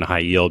correlation to high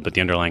yield, but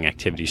the underlying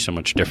activity is so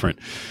much different.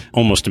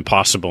 Almost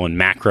impossible in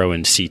macro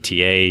and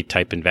CTA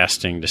type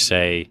investing to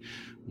say,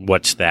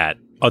 what's that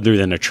other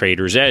than a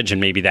trader's edge?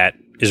 And maybe that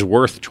is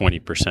worth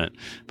 20%.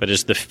 But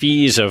as the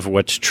fees of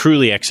what's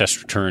truly excess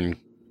return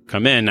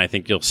come in, I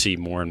think you'll see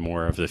more and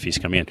more of the fees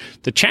coming in.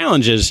 The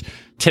challenge is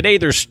today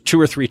there's $2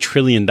 or $3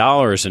 trillion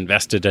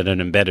invested in an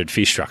embedded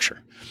fee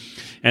structure.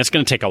 And it's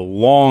going to take a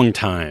long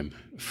time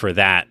for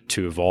that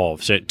to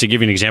evolve. So to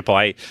give you an example,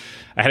 I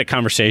had a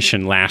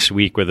conversation last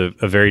week with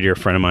a very dear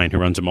friend of mine who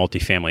runs a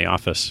multifamily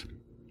office.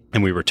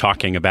 And we were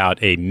talking about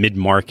a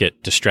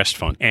mid-market distressed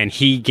fund. And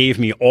he gave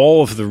me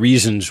all of the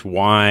reasons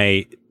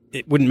why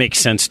it wouldn't make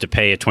sense to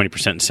pay a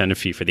 20% incentive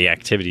fee for the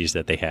activities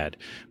that they had.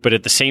 But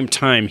at the same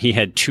time, he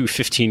had two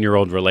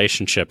 15-year-old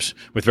relationships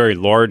with very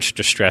large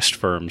distressed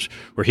firms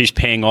where he's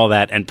paying all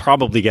that and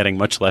probably getting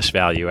much less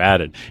value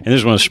added. And this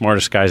is one of the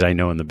smartest guys I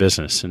know in the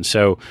business. And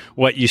so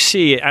what you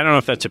see, I don't know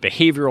if that's a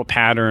behavioral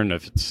pattern,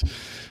 if it's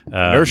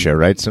inertia,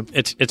 right?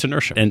 It's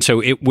inertia. And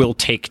so it will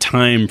take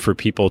time for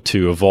people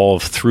to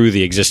evolve through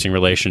the existing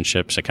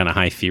relationships, the kind of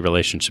high fee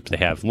relationships they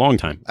have, long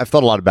time. I've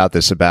thought a lot about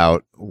this,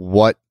 about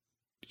what,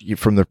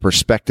 from the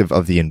perspective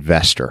of the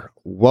investor,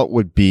 what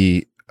would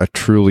be a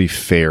truly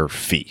fair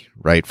fee,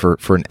 right, for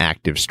an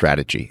active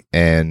strategy?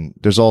 And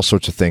there's all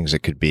sorts of things it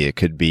could be. It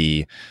could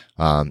be,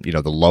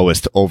 the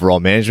lowest overall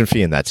management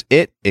fee, and that's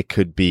it. It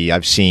could be,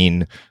 I've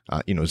seen,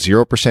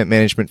 0%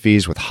 management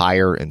fees with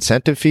higher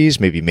incentive fees,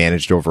 maybe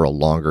managed over a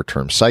longer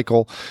term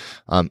cycle.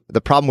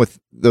 The problem with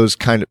those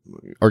kind of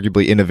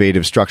arguably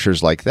innovative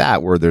structures like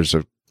that, where there's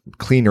a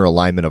cleaner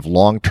alignment of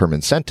long-term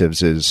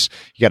incentives, is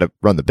you got to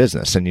run the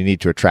business and you need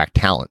to attract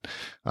talent.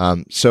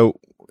 So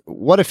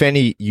what, if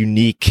any,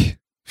 unique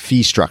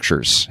fee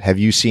structures have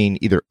you seen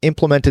either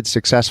implemented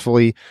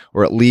successfully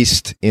or at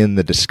least in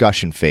the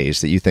discussion phase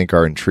that you think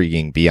are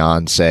intriguing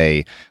beyond,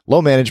 say, low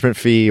management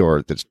fee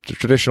or the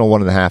traditional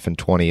 1.5 and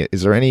 20?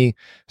 Is there any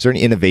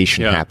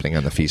innovation happening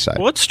on the fee side?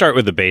 Well, let's start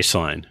with the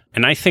baseline.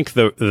 And I think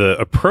the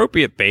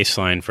appropriate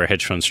baseline for a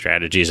hedge fund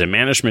strategy is a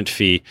management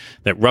fee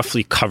that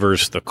roughly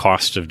covers the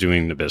cost of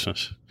doing the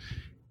business.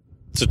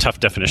 It's a tough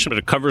definition, but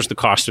it covers the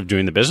cost of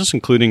doing the business,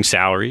 including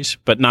salaries,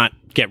 but not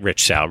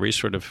get-rich salaries,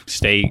 sort of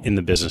stay in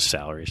the business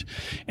salaries.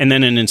 And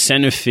then an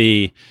incentive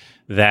fee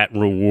that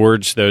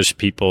rewards those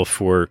people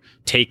for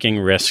taking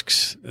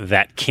risks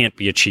that can't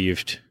be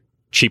achieved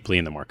cheaply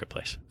in the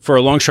marketplace. For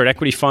a long-short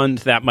equity fund,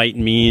 that might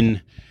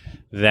mean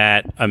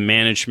that a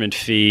management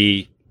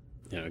fee,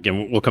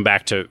 again, we'll come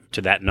back to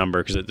that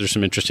number because there's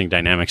some interesting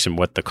dynamics in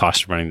what the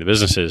cost of running the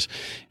business is,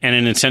 and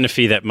an incentive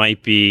fee that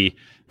might be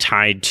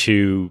tied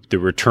to the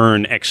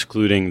return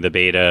excluding the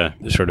beta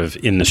sort of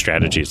in the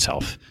strategy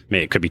itself.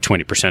 It could be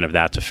 20% of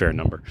that's a fair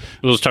number.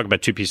 Let's talk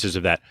about two pieces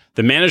of that.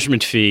 The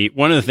management fee,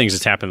 one of the things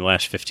that's happened in the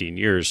last 15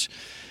 years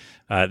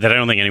that I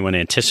don't think anyone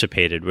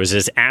anticipated was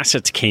as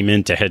assets came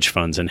into hedge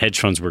funds and hedge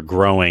funds were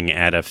growing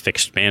at a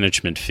fixed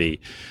management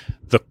fee,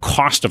 the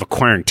cost of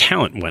acquiring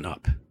talent went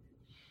up,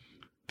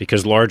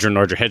 because larger and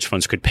larger hedge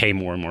funds could pay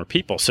more and more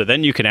people. So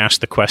then you could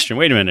ask the question,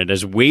 wait a minute,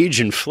 is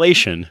wage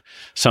inflation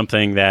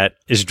something that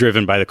is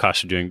driven by the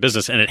cost of doing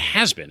business? And it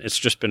has been. It's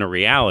just been a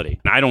reality.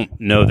 And I don't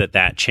know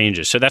that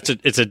changes. So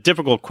it's a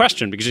difficult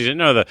question, because you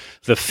know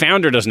the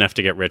founder doesn't have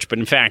to get rich, but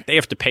in fact, they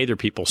have to pay their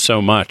people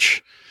so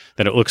much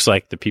that it looks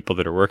like the people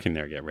that are working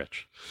there get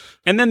rich.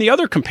 And then the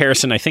other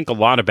comparison I think a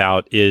lot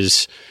about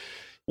is,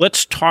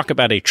 let's talk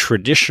about a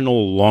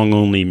traditional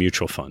long-only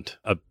mutual fund,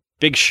 a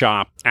big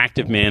shop,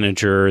 active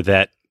manager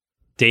that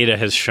data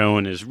has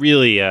shown is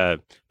really a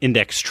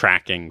index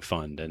tracking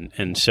fund.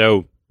 And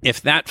so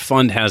if that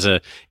fund has a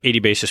 80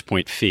 basis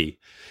point fee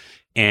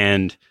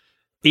and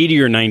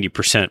 80 or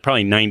 90%,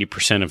 probably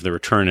 90% of the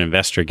return an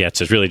investor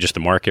gets is really just the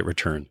market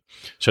return.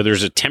 So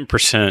there's a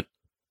 10%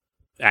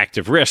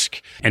 active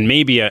risk, and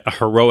maybe a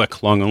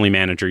heroic long-only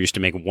manager used to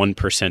make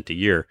 1% a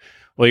year.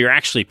 Well, you're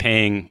actually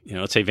paying,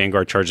 let's say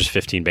Vanguard charges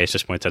 15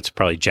 basis points. That's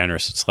probably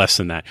generous. It's less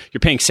than that. You're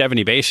paying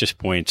 70 basis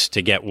points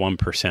to get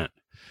 1%.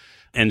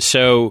 And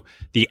so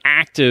the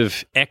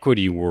active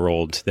equity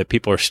world that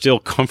people are still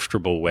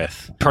comfortable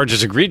with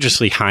charges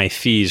egregiously high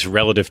fees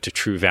relative to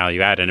true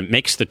value add. And it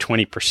makes the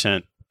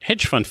 20%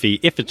 hedge fund fee,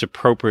 if it's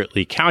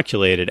appropriately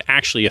calculated,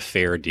 actually a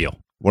fair deal.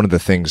 one of the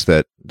things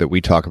that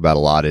we talk about a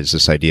lot is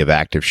this idea of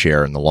active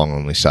share in the long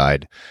only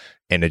side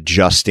and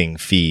adjusting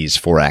fees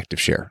for active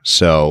share.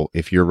 So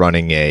if you're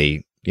running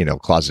a,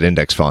 closet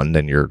index fund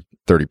and you're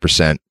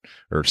 30%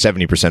 or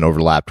 70%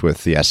 overlapped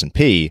with the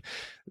S&P,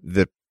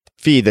 the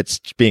fee that's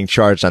being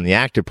charged on the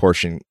active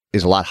portion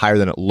is a lot higher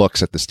than it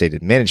looks at the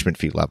stated management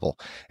fee level.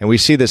 And we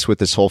see this with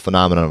this whole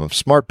phenomenon of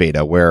smart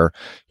beta, where,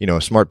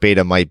 smart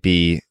beta might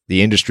be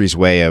the industry's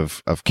way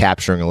of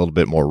capturing a little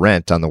bit more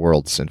rent on the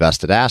world's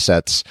invested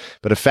assets.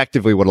 But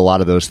effectively what a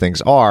lot of those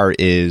things are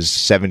is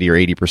 70 or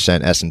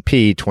 80%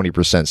 S&P,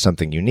 20%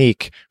 something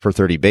unique for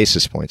 30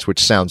 basis points,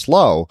 which sounds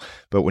low.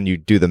 But when you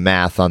do the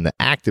math on the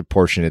active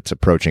portion, it's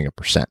approaching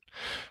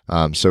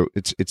 1%. So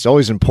it's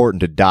always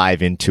important to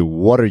dive into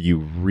what are you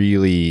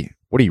really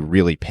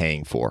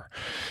paying for?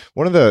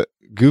 One of the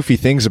goofy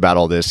things about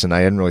all this, and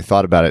I hadn't really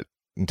thought about it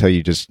until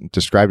you just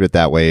described it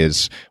that way,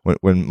 is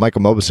when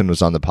Michael Mauboussin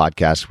was on the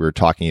podcast, we were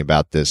talking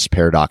about this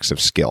paradox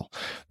of skill,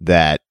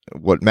 that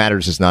what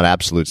matters is not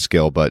absolute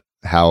skill, but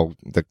how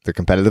the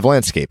competitive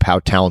landscape, how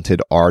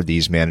talented are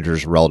these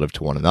managers relative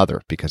to one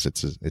another, because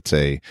it's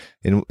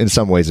in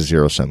some ways a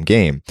zero-sum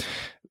game.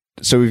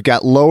 So we've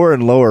got lower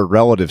and lower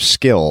relative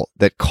skill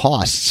that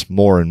costs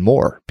more and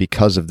more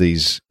because of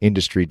these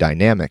industry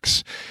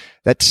dynamics.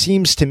 That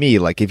seems to me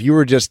like if you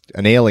were just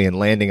an alien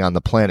landing on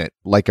the planet,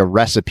 like a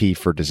recipe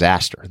for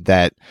disaster,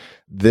 that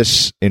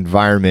this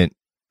environment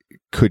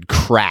could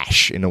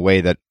crash in a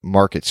way that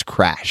markets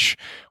crash,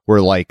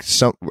 where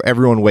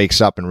everyone wakes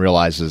up and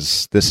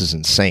realizes this is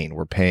insane.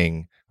 We're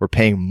paying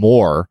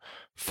more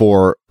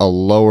for a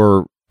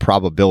lower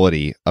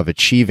probability of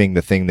achieving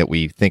the thing that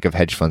we think of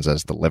hedge funds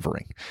as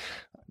delivering.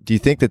 Do you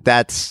think that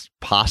that's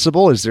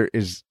possible? Is there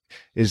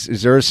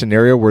a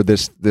scenario where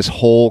this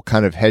whole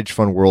kind of hedge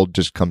fund world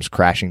just comes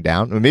crashing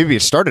down? Or maybe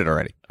it started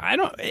already. I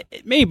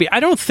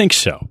don't think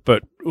so,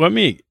 but let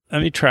me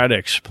try to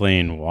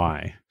explain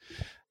why.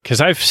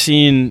 Because I've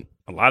seen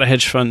a lot of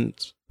hedge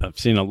funds, I've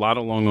seen a lot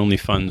of long only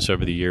funds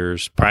over the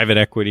years. Private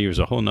equity was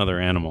a whole nother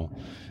animal.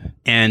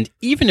 And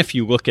even if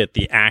you look at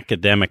the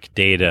academic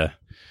data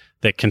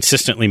that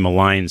consistently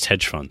maligns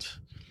hedge funds,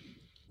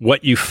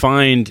 what you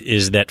find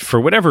is that for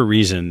whatever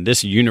reason,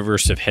 this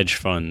universe of hedge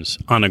funds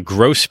on a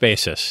gross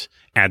basis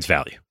adds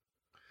value,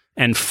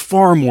 and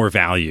far more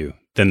value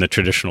than the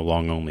traditional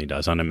long only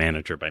does on a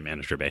manager by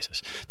manager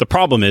basis. The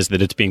problem is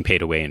that it's being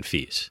paid away in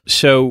fees.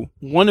 So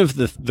one of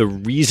the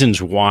reasons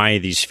why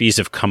these fees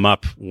have come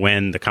up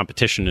when the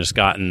competition has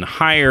gotten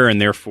higher and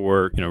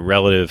therefore,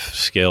 relative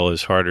skill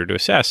is harder to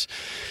assess,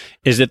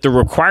 is that the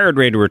required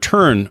rate of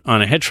return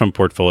on a hedge fund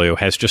portfolio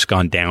has just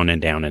gone down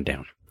and down and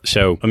down.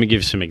 So let me give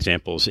you some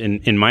examples.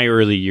 In my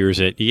early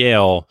years at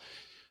Yale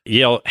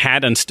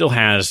had and still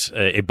has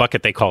a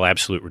bucket they call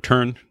absolute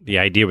return. The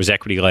idea was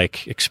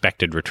equity-like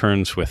expected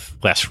returns with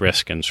less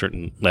risk and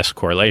certain less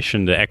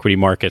correlation to equity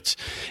markets.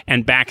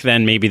 And back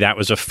then, maybe that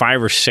was a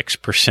 5 or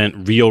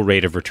 6% real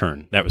rate of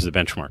return. That was the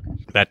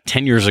benchmark. About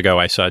 10 years ago,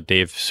 I saw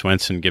Dave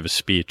Swenson give a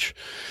speech,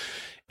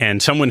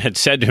 and someone had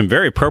said to him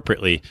very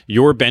appropriately,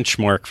 your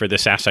benchmark for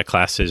this asset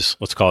class is,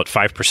 let's call it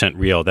 5%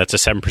 real. That's a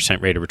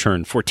 7% rate of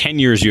return. For 10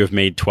 years, you have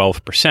made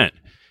 12%.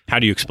 How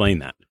do you explain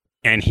that?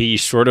 And he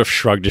sort of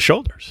shrugged his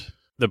shoulders.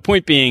 The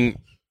point being,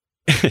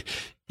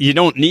 you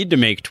don't need to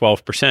make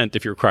 12%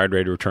 if your required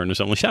rate of return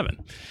is only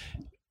 7.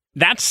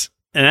 That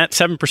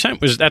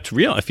 7% that's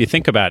real. If you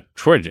think about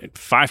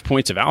 5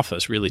 points of alpha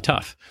is really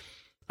tough.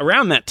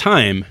 Around that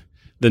time,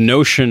 the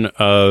notion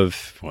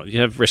of, you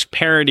have risk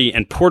parity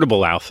and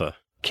portable alpha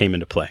came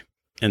into play.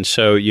 And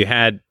so you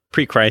had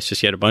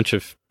pre-crisis, you had a bunch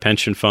of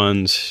pension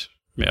funds,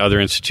 other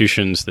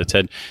institutions that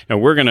said,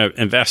 we're going to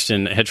invest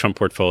in a hedge fund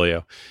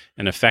portfolio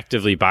and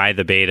effectively buy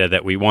the beta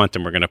that we want,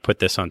 and we're going to put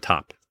this on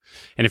top.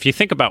 And if you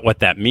think about what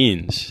that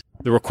means,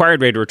 the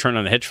required rate of return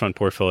on the hedge fund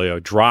portfolio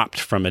dropped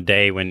from a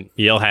day when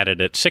Yale had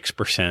it at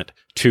 6%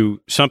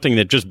 to something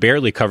that just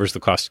barely covers the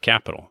cost of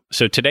capital.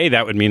 So today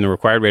that would mean the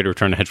required rate of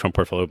return on the hedge fund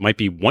portfolio might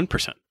be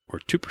 1% or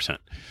 2%.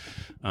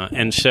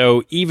 And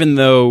so even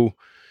though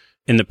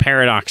in the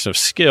paradox of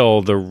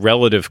skill, the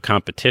relative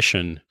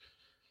competition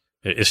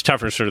is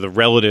tougher, sort of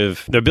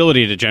the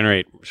ability to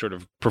generate sort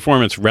of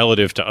performance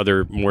relative to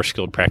other more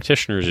skilled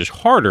practitioners is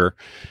harder.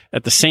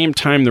 At the same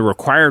time, the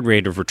required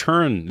rate of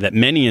return that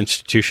many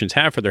institutions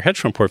have for their hedge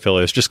fund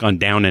portfolio has just gone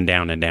down and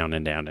down and down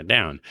and down and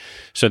down.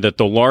 So that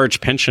the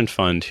large pension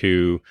fund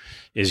who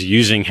is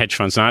using hedge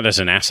funds not as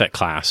an asset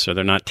class, so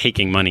they're not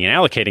taking money and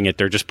allocating it,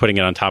 they're just putting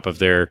it on top of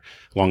their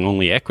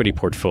long-only equity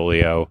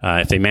portfolio.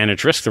 If they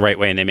manage risk the right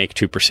way and they make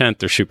 2%,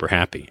 they're super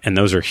happy. And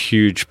those are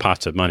huge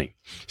pots of money.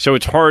 So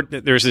it's hard.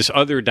 There's this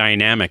other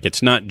dynamic.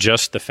 It's not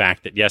just the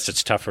fact that, yes,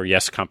 it's tougher.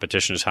 Yes,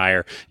 competition is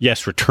higher.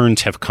 Yes,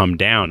 returns have come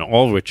down,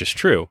 all of which is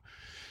true.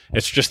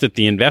 It's just that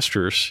the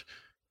investors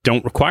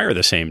don't require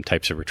the same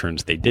types of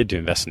returns they did to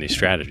invest in these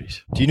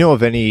strategies. Do you know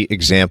of any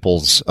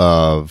examples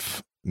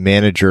of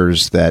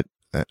managers that,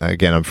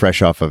 again, I'm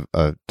fresh off of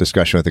a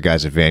discussion with the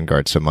guys at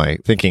Vanguard, so my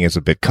thinking is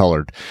a bit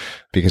colored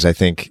because I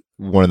think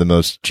one of the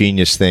most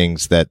genius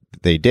things that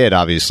they did,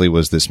 obviously,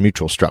 was this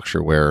mutual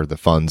structure where the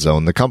funds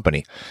own the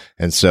company.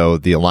 And so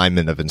the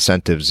alignment of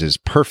incentives is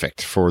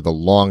perfect for the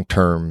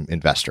long-term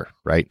investor,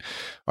 right?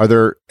 Are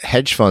there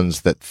hedge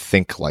funds that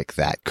think like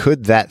that?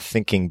 Could that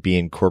thinking be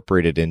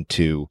incorporated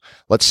into,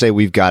 let's say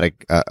we've got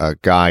a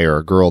guy or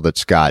a girl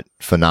that's got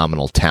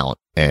phenomenal talent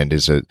and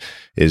is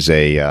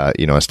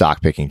a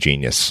stock picking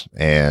genius,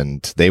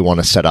 and they want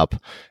to set up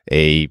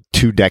a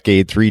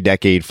 2-decade,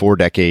 3-decade,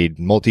 4-decade,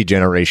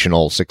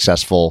 multi-generational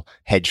successful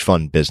hedge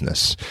fund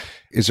business.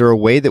 Is there a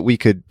way that we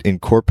could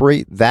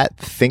incorporate that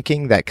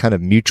thinking, that kind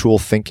of mutual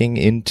thinking,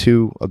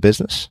 into a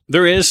business?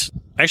 There is.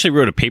 I actually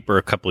wrote a paper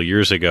a couple of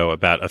years ago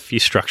about a fee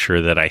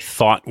structure that I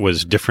thought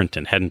was different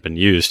and hadn't been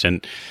used.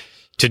 And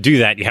to do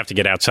that, you have to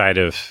get outside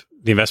of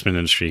the investment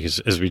industry, because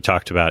as we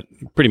talked about,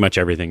 pretty much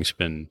everything's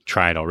been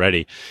tried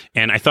already.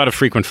 And I thought of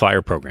frequent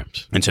flyer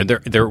programs. And so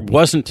there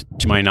wasn't,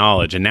 to my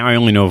knowledge, and now I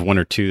only know of one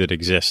or two that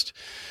exist,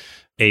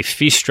 a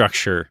fee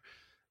structure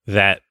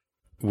that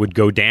would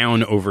go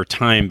down over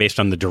time based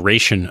on the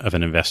duration of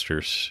an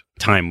investor's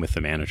time with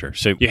the manager.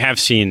 So you have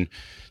seen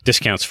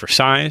discounts for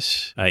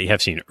size. You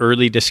have seen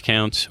early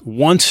discounts.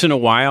 Once in a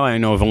while, I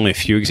know of only a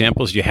few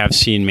examples, you have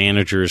seen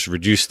managers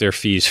reduce their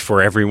fees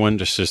for everyone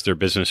just as their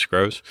business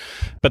grows.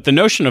 But the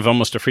notion of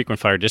almost a frequent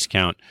flyer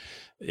discount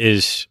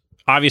is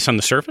obvious on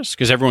the surface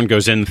because everyone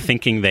goes in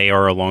thinking they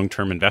are a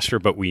long-term investor,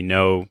 but we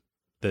know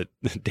that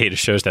the data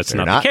shows that's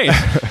not the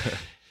case.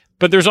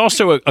 But there's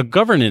also a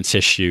governance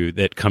issue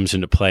that comes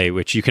into play,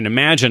 which you can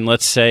imagine.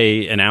 Let's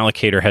say an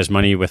allocator has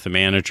money with the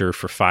manager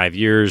for 5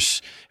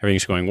 years,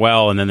 everything's going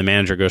well, and then the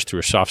manager goes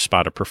through a soft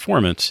spot of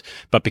performance.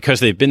 But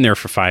because they've been there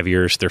for 5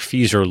 years, their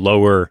fees are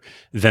lower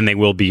than they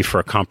will be for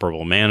a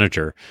comparable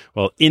manager.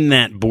 Well, in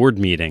that board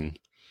meeting,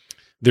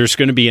 there's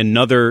going to be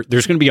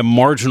a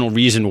marginal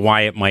reason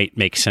why it might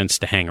make sense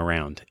to hang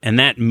around. And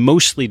that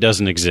mostly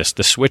doesn't exist.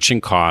 The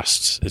switching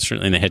costs,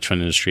 certainly in the hedge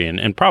fund industry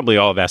and probably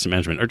all of asset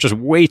management, are just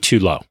way too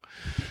low.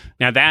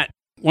 Now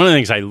one of the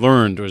things I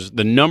learned was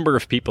the number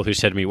of people who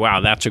said to me, wow,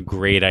 that's a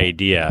great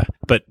idea,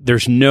 but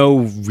there's no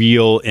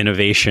real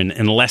innovation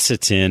unless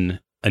it's in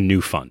a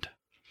new fund.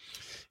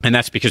 And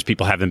that's because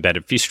people have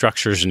embedded fee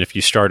structures. And if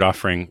you start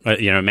offering,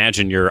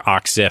 imagine you're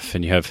OXIF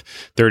and you have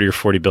 $30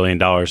 or $40 billion,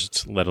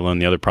 let alone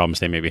the other problems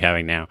they may be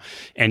having now,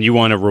 and you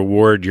want to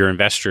reward your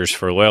investors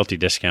for loyalty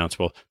discounts.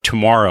 Well,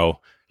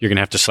 tomorrow you're going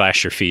to have to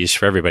slash your fees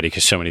for everybody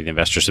because so many of the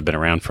investors have been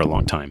around for a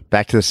long time.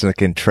 Back to this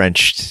like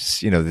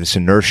entrenched, this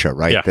inertia,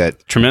 right? Yeah,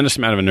 that tremendous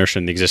amount of inertia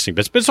in the existing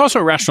business, but it's also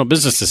a rational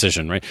business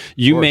decision, right?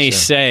 You may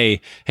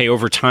say, hey,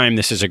 over time,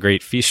 this is a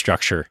great fee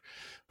structure,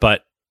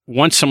 but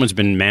once someone's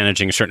been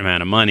managing a certain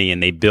amount of money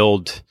and they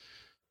build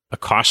a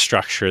cost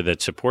structure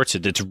that supports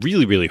it, it's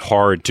really, really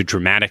hard to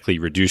dramatically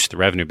reduce the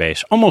revenue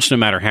base, almost no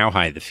matter how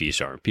high the fees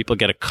are. People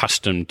get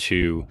accustomed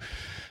to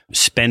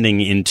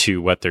spending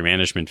into what their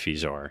management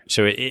fees are.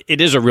 So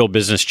it is a real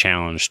business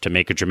challenge to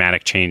make a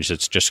dramatic change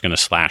that's just going to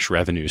slash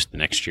revenues the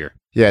next year.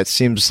 Yeah, it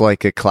seems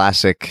like a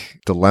classic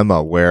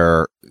dilemma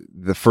where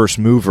the first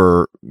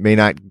mover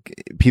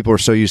people are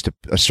so used to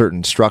a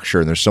certain structure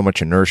and there's so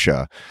much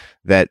inertia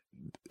that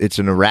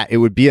it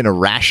would be an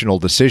irrational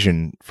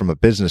decision from a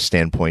business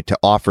standpoint to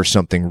offer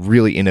something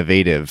really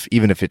innovative,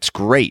 even if it's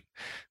great,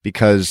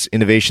 because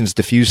innovations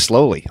diffuse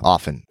slowly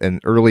often, and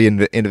early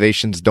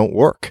innovations don't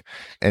work.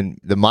 And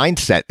the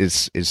mindset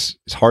is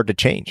hard to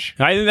change.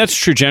 I think that's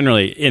true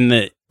generally. In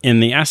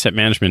the asset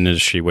management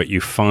industry, what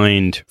you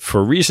find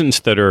for reasons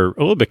that are a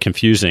little bit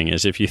confusing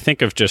is if you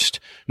think of just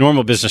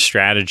normal business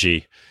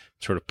strategy,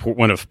 sort of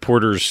one of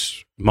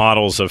Porter's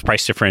models of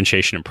price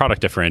differentiation and product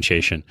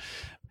differentiation,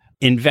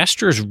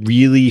 investors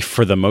really,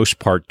 for the most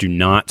part, do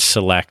not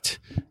select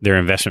their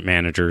investment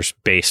managers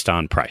based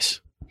on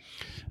price.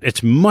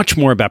 It's much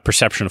more about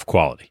perception of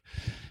quality.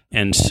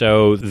 And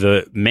so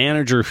the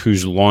manager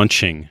who's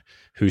launching,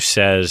 who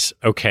says,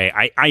 okay,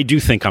 I do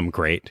think I'm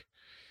great.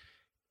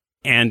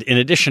 And in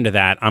addition to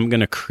that, I'm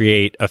going to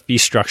create a fee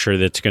structure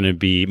that's going to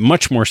be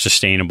much more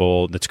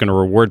sustainable, that's going to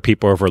reward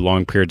people over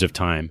long periods of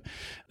time.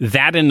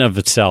 That in of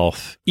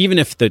itself, even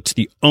if it's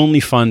the only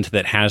fund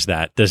that has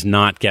that, does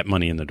not get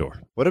money in the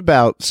door. What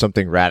about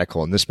something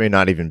radical? And this may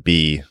not even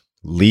be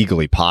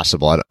legally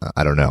possible.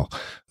 I don't know.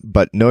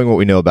 But knowing what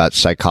we know about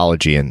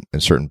psychology and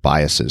certain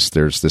biases,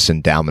 there's this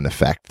endowment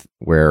effect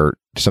where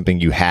something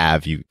you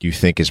have, you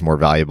think is more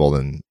valuable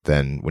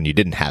than when you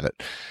didn't have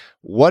it.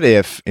 What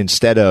if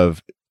instead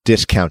of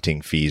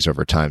discounting fees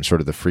over time, sort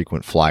of the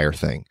frequent flyer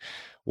thing,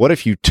 what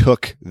if you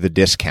took the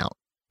discount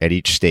at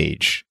each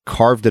stage,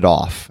 carved it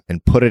off,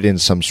 and put it in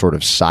some sort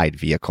of side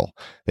vehicle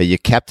that you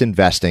kept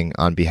investing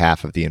on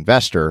behalf of the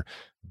investor,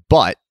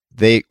 but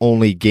they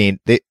only gained,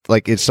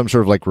 it's some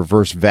sort of like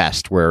reverse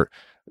vest where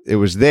it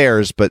was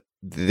theirs, but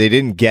they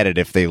didn't get it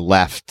if they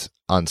left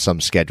on some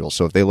schedule.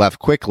 So if they left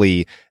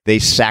quickly, they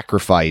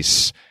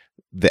sacrifice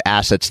the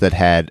assets that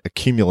had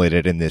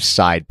accumulated in this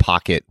side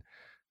pocket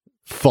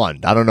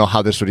fund. I don't know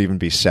how this would even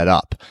be set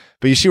up,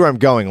 but you see where I'm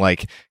going,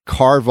 like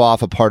carve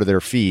off a part of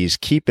their fees,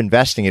 keep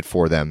investing it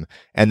for them.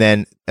 And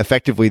then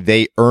effectively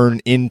they earn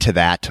into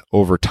that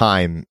over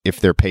time if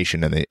they're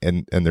patient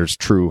and there's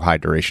true high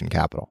duration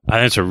capital. I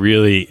think it's a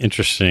really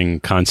interesting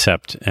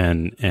concept.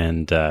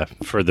 And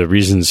for the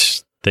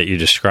reasons that you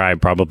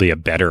described, probably a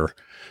better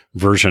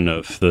version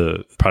of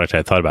the product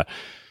I thought about.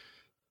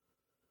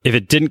 If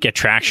it didn't get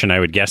traction, I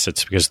would guess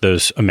it's because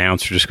those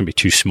amounts are just going to be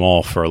too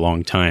small for a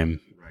long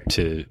time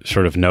to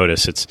sort of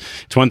notice. It's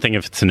one thing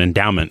if it's an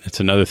endowment. It's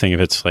another thing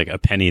if it's like a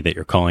penny that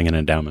you're calling an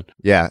endowment.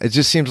 Yeah, it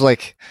just seems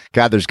like,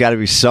 God, there's got to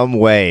be some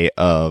way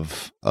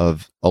of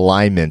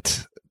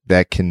alignment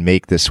that can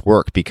make this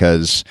work,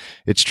 because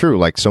it's true.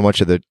 Like so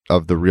much of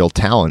the real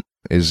talent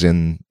is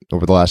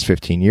over the last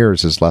 15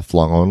 years is left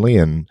long only,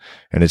 and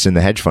it's in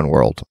the hedge fund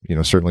world.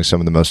 Certainly some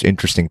of the most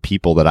interesting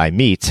people that I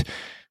meet,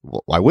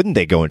 why wouldn't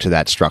they go into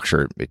that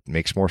structure? It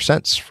makes more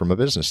sense from a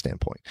business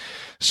standpoint.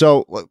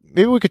 So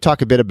maybe we could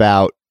talk a bit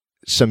about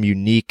some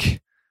unique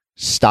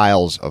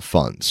styles of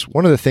funds.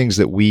 One of the things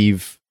that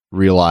we've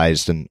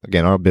realized, and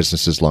again, our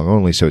business is long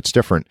only, so it's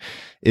different,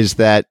 is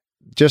that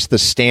just the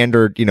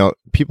standard,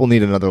 people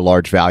need another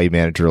large value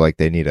manager like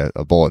they need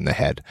a bullet in the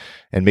head.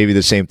 And maybe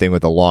the same thing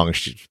with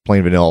a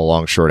plain vanilla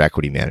long short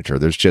equity manager.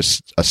 There's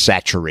just a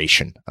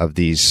saturation of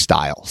these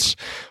styles.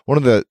 One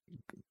of the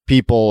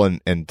people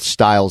and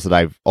styles that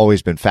I've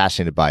always been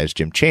fascinated by is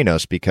Jim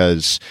Chanos,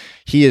 because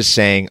he is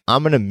saying,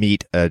 I'm going to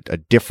meet a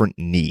different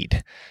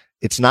need.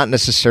 It's not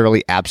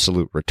necessarily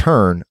absolute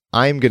return.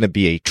 I'm going to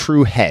be a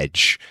true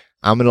hedge.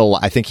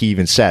 I think he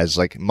even says,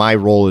 like, my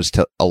role is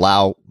to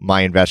allow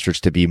my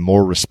investors to be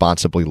more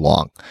responsibly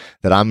long,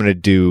 that I'm going to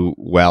do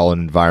well in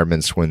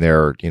environments when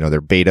their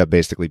beta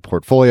basically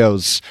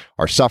portfolios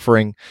are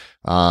suffering.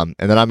 And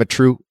then I'm a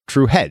true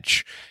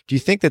hedge. Do you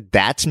think that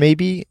that's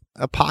maybe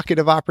a pocket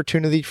of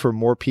opportunity for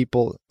more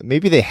people?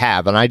 Maybe they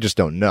have, and I just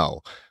don't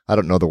know. I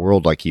don't know the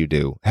world like you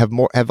do. Have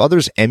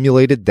others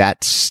emulated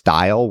that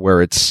style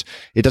where it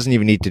doesn't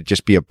even need to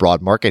just be a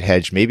broad market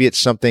hedge? Maybe it's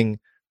something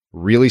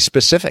really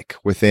specific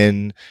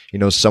within,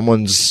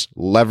 someone's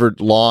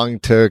levered long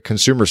to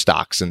consumer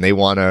stocks and they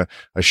want a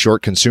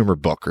short consumer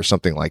book or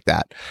something like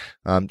that.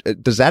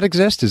 Does that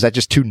exist? Is that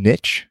just too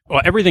niche?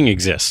 Well, everything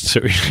exists. So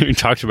we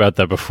talked about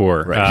that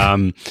before.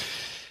 Right.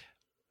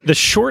 The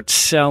short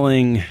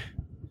selling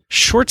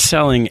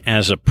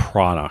as a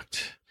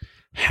product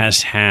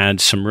has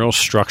had some real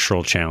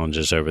structural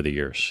challenges over the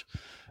years.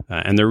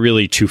 And they're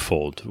really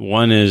twofold.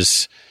 One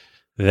is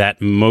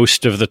that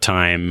most of the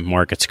time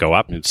markets go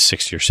up, and it's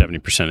 60 or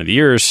 70% of the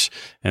years,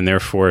 and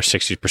therefore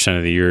 60%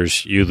 of the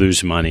years you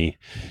lose money.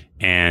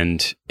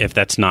 And if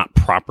that's not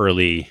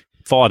properly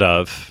thought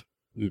of,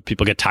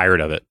 people get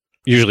tired of it,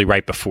 usually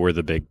right before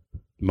the big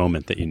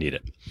moment that you need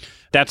it.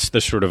 That's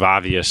the sort of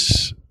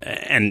obvious,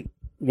 and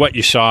what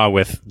you saw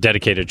with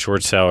dedicated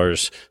short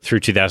sellers through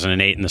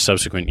 2008 and the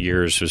subsequent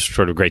years was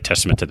sort of a great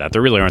testament to that.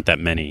 There really aren't that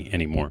many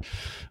anymore.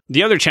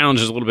 The other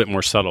challenge is a little bit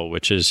more subtle,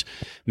 which is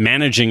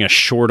managing a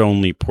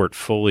short-only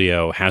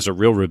portfolio has a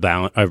real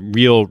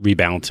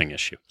rebalancing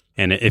issue.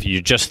 And if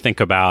you just think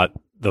about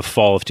the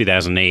fall of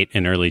 2008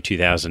 and early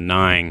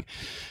 2009,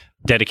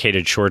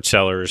 dedicated short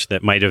sellers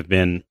that might have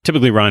been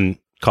typically run,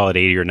 call it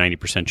 80 or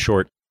 90%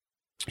 short,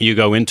 you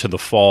go into the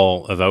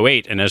fall of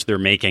 2008, and as they're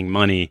making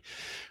money,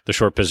 the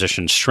short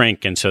positions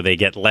shrink, and so they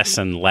get less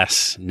and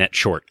less net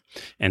short.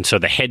 And so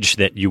the hedge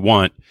that you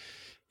want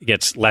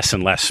gets less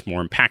and less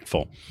more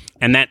impactful.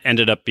 And that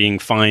ended up being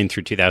fine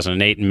through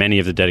 2008, and many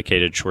of the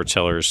dedicated short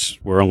sellers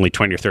were only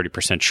 20 or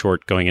 30%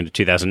 short going into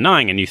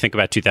 2009. And you think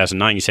about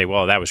 2009, you say,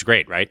 well, that was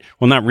great, right?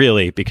 Well, not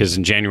really, because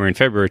in January and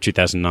February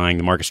 2009,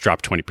 the markets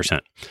dropped 20%.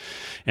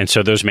 And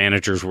so those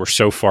managers were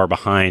so far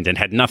behind, and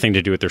had nothing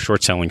to do with their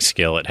short selling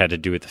skill. It had to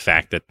do with the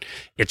fact that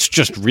it's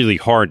just really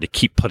hard to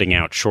keep putting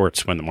out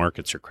shorts when the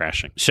markets are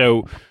crashing.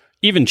 So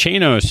even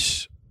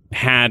Chanos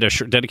had a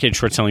dedicated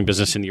short selling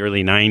business in the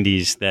early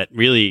 90s that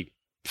really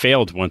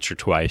failed once or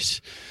twice.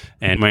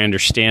 And my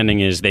understanding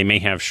is they may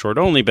have short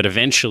only, but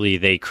eventually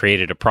they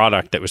created a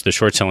product that was the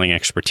short selling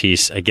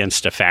expertise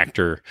against a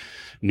factor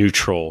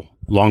neutral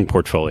long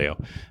portfolio.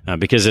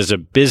 Because as a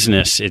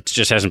business, it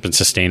just hasn't been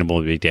sustainable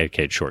to be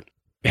dedicated short.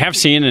 We have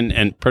seen,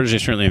 and Protégé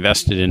certainly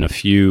invested in a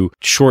few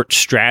short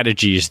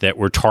strategies that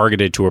were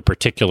targeted to a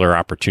particular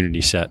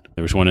opportunity set.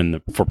 There was one in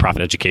the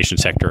for-profit education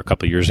sector a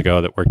couple of years ago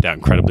that worked out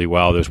incredibly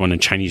well. There was one in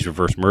Chinese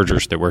reverse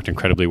mergers that worked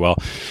incredibly well.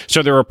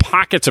 So there are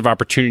pockets of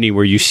opportunity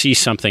where you see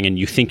something and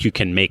you think you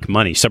can make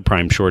money.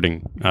 Subprime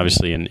shorting,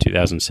 obviously, in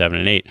 2007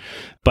 and 2008.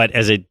 But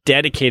as a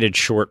dedicated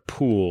short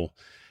pool,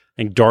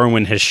 I think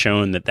Darwin has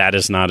shown that that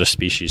is not a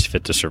species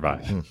fit to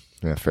survive.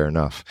 Yeah, fair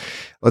enough.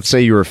 Let's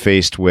say you were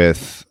faced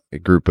with a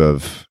group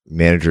of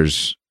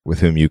managers with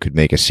whom you could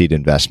make a seed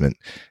investment,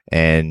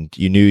 and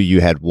you knew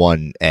you had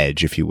one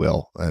edge, if you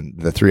will. And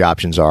the three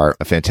options are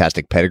a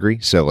fantastic pedigree.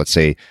 So let's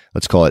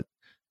call it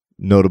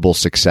notable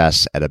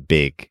success at a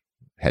big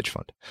hedge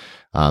fund.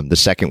 The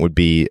second would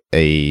be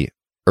a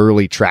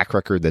early track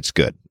record that's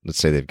good. Let's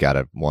say they've got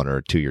a 1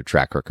 or 2 year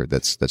track record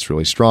that's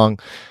really strong.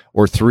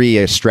 Or 3,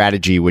 a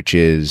strategy which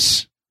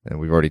is, and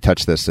we've already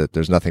touched this, that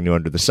there's nothing new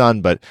under the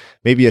sun, but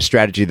maybe a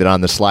strategy that on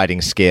the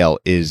sliding scale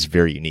is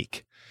very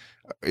unique.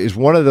 Is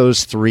one of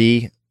those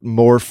 3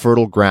 more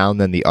fertile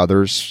ground than the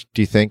others,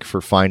 do you think,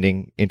 for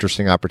finding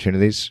interesting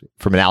opportunities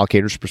from an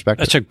allocator's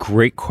perspective? That's a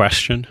great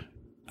question.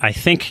 I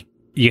think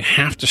you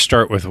have to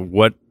start with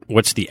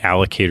what's the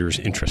allocator's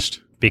interest.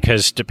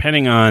 Because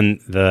depending on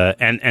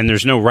and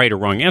there's no right or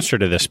wrong answer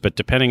to this, but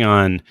depending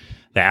on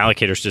the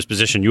allocator's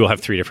disposition, you will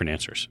have 3 different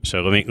answers. So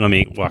let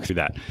me walk through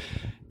that.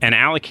 An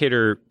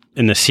allocator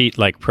in the seat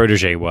like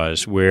Protégé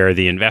was, where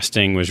the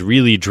investing was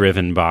really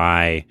driven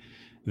by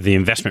the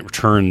investment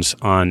returns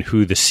on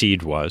who the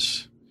seed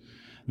was.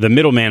 The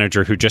middle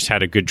manager who just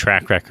had a good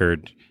track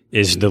record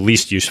is the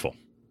least useful.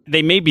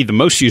 They may be the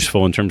most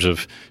useful in terms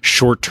of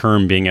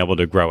short-term being able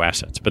to grow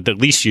assets, but the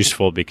least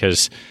useful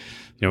because,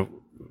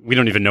 we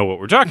don't even know what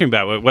we're talking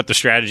about, what the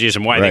strategy is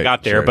and why they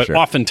got there. But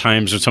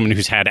oftentimes with someone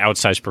who's had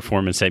outsized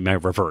performance, they may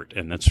revert.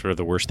 And that's sort of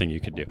the worst thing you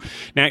could do.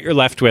 Now you're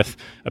left with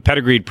a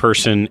pedigreed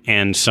person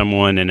and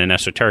someone in an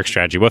esoteric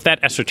strategy. Well, if that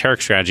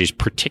esoteric strategy is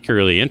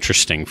particularly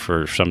interesting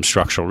for some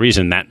structural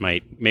reason, that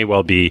may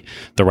well be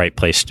the right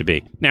place to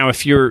be. Now,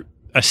 if you're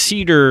a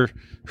seeder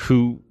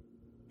who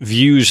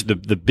views the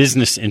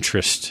business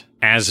interest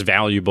as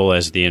valuable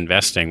as the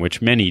investing,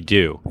 which many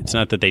do. It's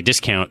not that they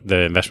discount the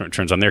investment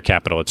returns on their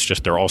capital. It's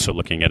just they're also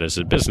looking at it as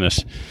a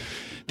business.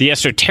 The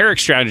esoteric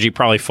strategy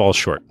probably falls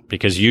short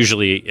because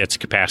usually it's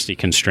capacity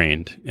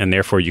constrained and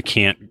therefore you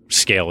can't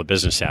scale a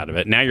business out of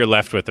it. Now you're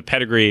left with a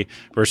pedigree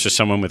versus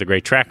someone with a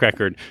great track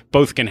record.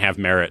 Both can have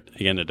merit.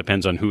 Again, it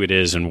depends on who it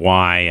is and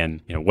why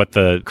and what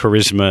the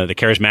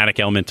charismatic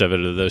element of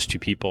it of those 2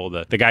 people.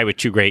 The guy with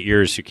 2 great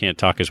ears who can't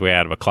talk his way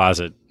out of a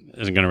closet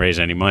isn't going to raise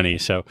any money.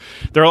 So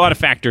there are a lot of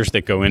factors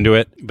that go into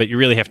it, but you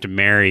really have to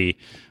marry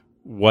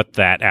what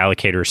that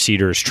allocator or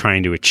seeder is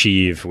trying to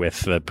achieve with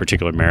the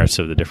particular merits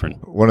of the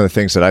different. One of the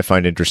things that I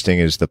find interesting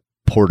is the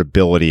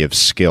portability of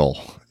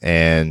skill,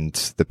 and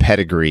the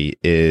pedigree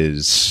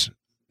is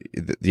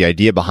the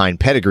idea behind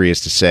pedigree is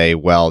to say,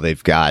 well,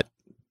 they've got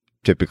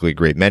typically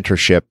great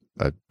mentorship,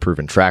 a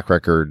proven track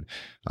record.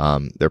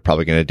 They're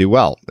probably going to do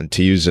well. And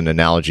to use an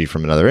analogy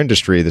from another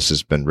industry, this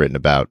has been written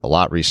about a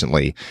lot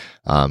recently.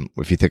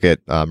 If you think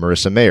at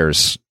Marissa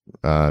Mayer's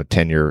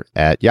tenure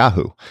at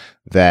Yahoo,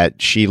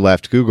 that she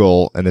left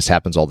Google, and this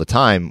happens all the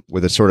time,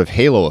 with a sort of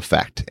halo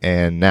effect.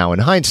 And now in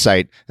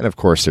hindsight, and of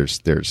course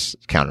there's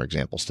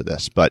counterexamples to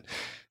this, but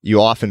you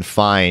often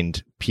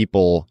find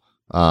people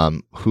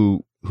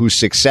whose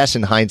success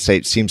in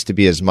hindsight seems to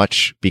be as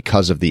much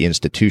because of the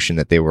institution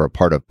that they were a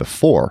part of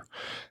before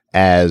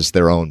as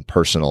their own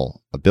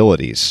personal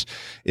abilities.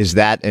 Is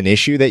that an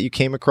issue that you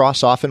came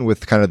across often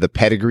with kind of the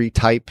pedigree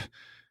type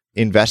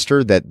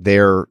investor, that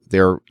their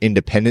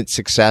independent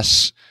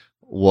success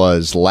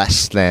was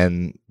less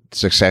than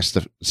success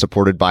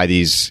supported by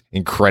these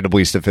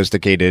incredibly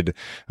sophisticated,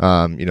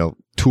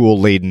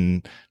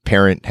 tool-laden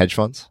parent hedge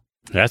funds?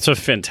 That's a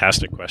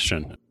fantastic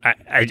question.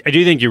 I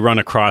do think you run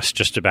across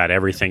just about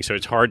everything. So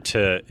it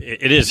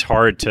is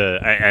hard to,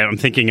 I'm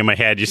thinking in my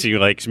head, you see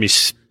like me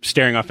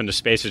staring off into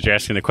space as you're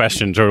asking the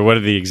questions, or what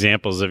are the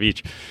examples of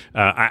each?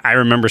 I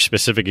remember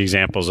specific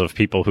examples of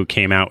people who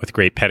came out with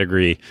great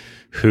pedigree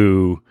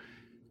who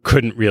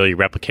couldn't really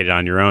replicate it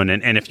on your own.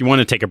 And if you want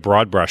to take a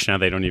broad brush, now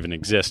they don't even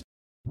exist.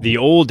 The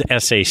old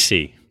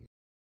SAC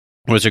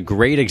was a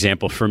great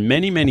example. For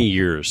many, many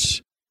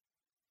years,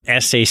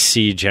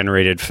 SAC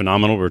generated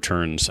phenomenal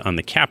returns on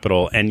the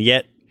capital, and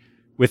yet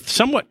with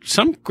some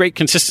great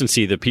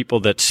consistency, the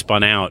people that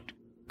spun out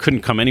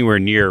couldn't come anywhere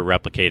near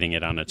replicating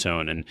it on its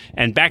own.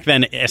 And back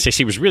then,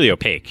 SAC was really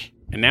opaque.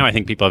 And now I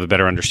think people have a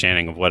better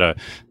understanding of what a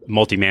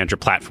multi-manager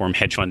platform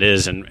hedge fund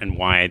is and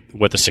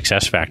what the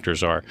success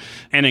factors are.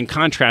 And in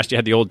contrast, you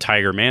had the old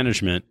Tiger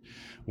management,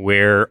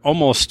 where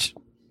almost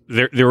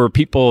there were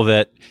people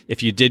that,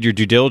 if you did your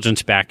due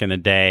diligence back in the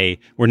day,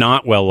 were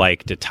not well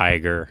liked at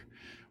Tiger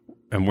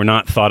and were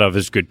not thought of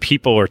as good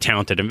people or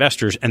talented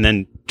investors, and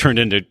then turned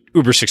into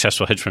uber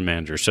successful hedge fund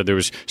managers. So there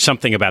was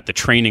something about the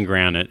training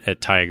ground at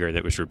Tiger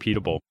that was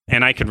repeatable.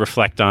 And I could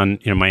reflect on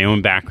my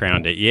own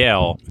background at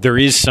Yale. There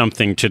is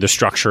something to the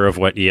structure of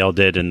what Yale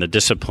did and the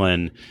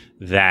discipline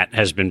that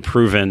has been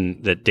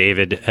proven that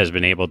David has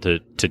been able to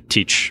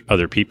teach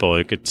other people.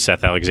 Look at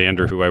Seth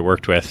Alexander, who I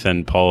worked with,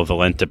 and Paul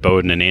Valent at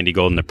Bowdoin, and Andy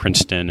Golden at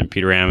Princeton, and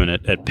Peter Ammon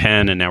at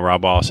Penn, and now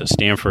Rob Wallace at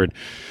Stanford.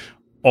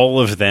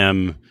 All of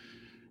them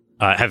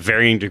have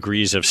varying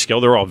degrees of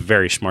skill. They're all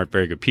very smart,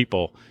 very good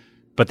people,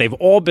 but they've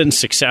all been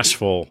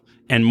successful,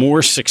 and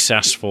more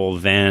successful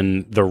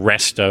than the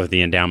rest of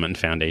the endowment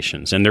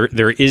foundations. And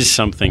there is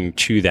something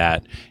to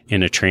that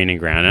in a training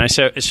ground.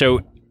 And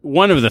so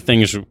one of the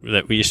things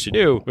that we used to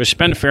do was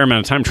spend a fair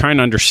amount of time trying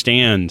to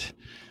understand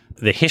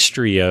the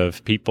history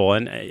of people.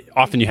 And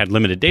often you had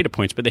limited data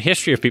points, but the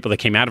history of people that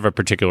came out of a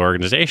particular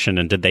organization,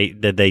 and did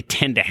they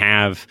tend to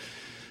have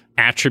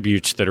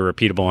attributes that are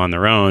repeatable on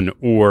their own,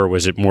 or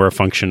was it more a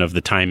function of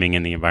the timing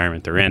and the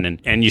environment they're in?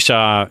 And you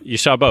saw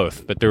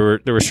both, but there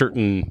were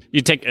certain.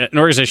 You take an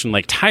organization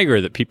like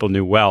Tiger that people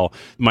knew well.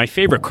 My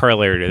favorite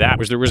corollary to that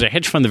was there was a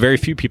hedge fund that very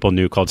few people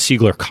knew called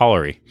Siegler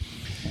Collery.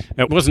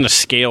 It wasn't a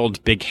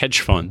scaled big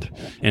hedge fund,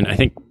 and I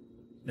think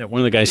that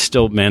one of the guys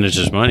still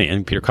manages money,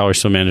 and Peter Collery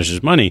still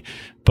manages money,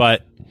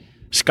 but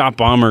Scott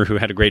Baumer, who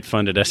had a great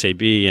fund at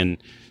SAB, and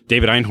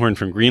David Einhorn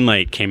from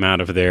Greenlight came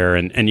out of there,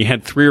 and you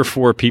had 3 or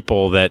 4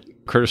 people that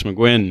Curtis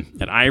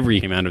McGuinn at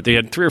Ivory came out of. They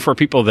had 3 or 4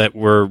 people that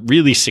were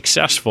really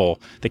successful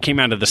that came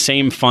out of the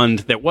same fund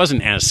that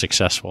wasn't as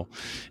successful.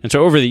 And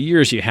so over the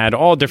years, you had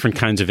all different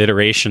kinds of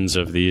iterations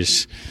of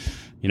these,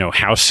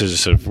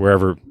 houses of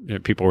wherever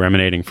people were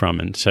emanating from.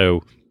 And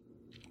so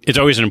it's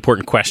always an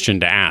important question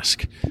to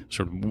ask,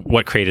 sort of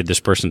what created this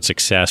person's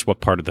success, what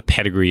part of the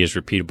pedigree is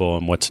repeatable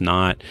and what's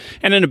not.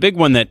 And then a big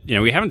one that,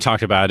 we haven't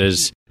talked about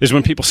is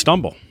when people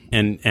stumble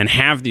and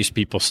have these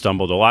people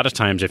stumbled. A lot of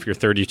times, if you're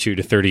 32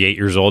 to 38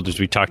 years old, as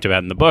we talked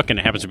about in the book, and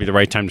it happens to be the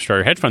right time to start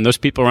a hedge fund, those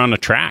people are on a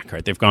track,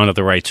 right? They've gone to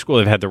the right school,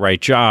 they've had the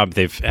right job,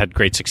 they've had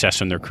great success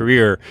in their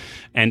career.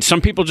 And some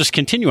people just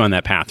continue on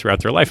that path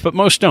throughout their life, but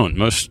most don't.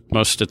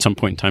 Most at some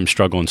point in time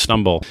struggle and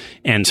stumble.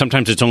 And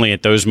sometimes it's only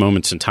at those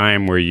moments in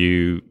time where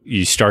you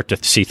start to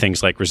see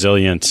things like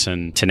resilience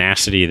and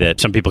tenacity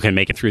that some people can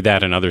make it through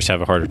that and others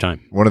have a harder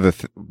time. One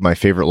of my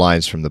favorite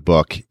lines from the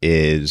book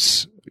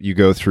is you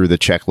go through the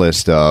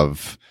checklist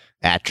of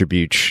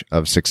attributes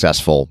of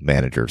successful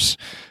managers.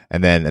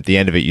 And then at the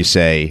end of it, you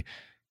say,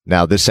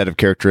 now this set of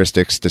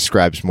characteristics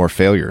describes more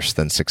failures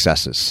than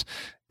successes.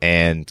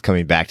 And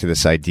coming back to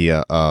this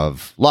idea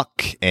of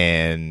luck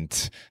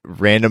and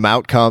random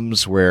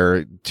outcomes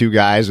where 2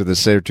 guys with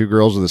the 2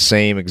 girls with the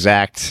same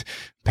exact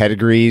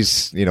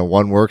pedigrees,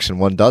 one works and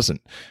one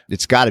doesn't.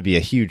 It's got to be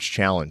a huge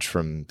challenge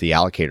from the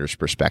allocator's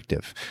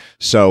perspective.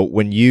 So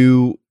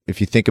if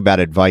you think about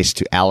advice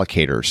to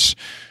allocators,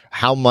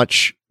 how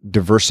much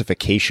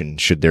diversification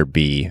should there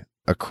be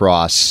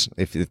across,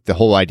 if the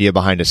whole idea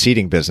behind a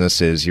seeding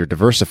business is you're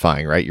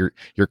diversifying, right?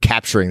 You're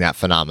capturing that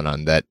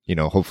phenomenon that,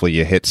 hopefully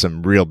you hit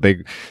some real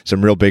big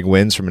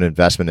wins from an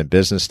investment and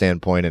business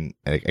standpoint and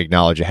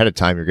acknowledge ahead of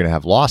time you're going to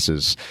have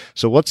losses.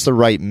 So what's the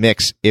right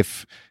mix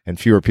and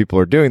fewer people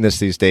are doing this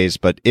these days,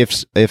 but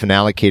if an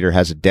allocator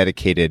has a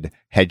dedicated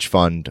hedge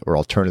fund or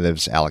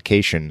alternatives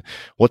allocation,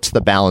 what's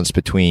the balance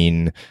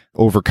between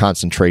over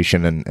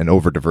concentration and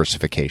over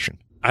diversification?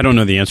 I don't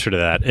know the answer to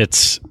that.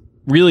 It's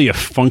really a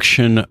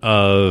function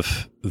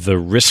of the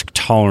risk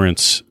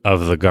tolerance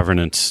of the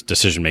governance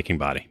decision-making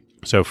body.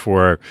 So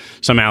for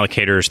some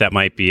allocators, that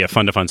might be a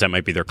fund of funds, that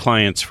might be their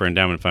clients. For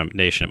endowment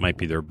foundation, it might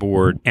be their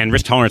board. And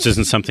risk tolerance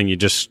isn't something you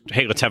just,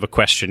 hey, let's have a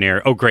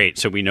questionnaire. Oh, great.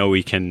 So we know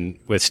we can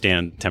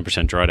withstand 10%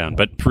 drawdown.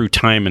 But through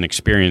time and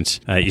experience,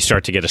 you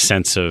start to get a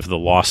sense of the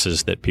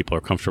losses that people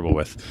are comfortable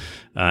with.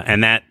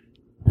 And that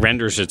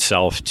renders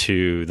itself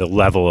to the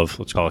level of,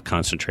 let's call it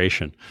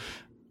concentration.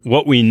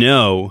 What we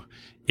know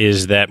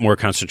is that more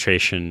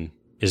concentration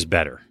is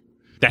better.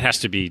 That has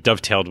to be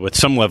dovetailed with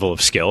some level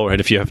of skill, right?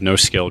 If you have no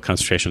skill,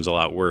 concentration is a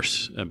lot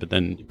worse, but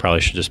then you probably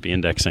should just be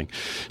indexing.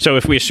 So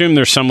if we assume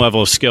there's some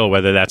level of skill,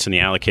 whether that's in the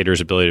allocator's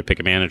ability to pick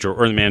a manager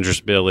or the manager's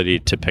ability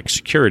to pick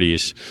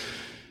securities,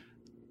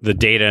 the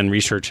data and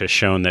research has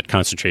shown that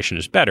concentration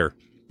is better,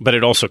 but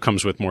it also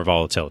comes with more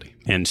volatility.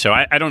 And so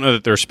I don't know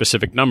that there are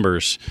specific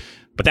numbers,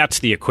 but that's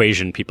the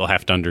equation people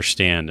have to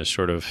understand is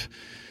sort of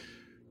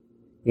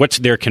what's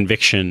their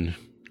conviction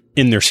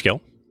in their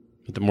skill.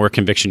 The more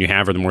conviction you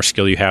have or the more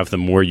skill you have, the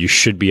more you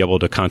should be able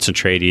to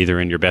concentrate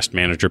either in your best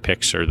manager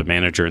picks or the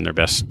manager in their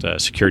best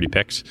security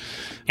picks.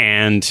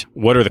 And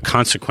what are the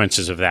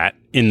consequences of that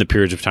in the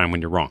periods of time when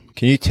you're wrong?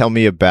 Can you tell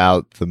me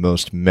about the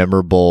most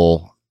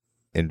memorable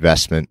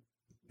investment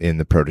in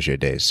the Protégé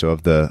days? So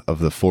of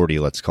the 40,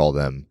 let's call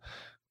them,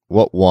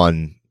 what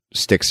one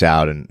sticks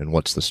out and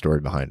what's the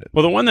story behind it?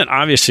 Well, the one that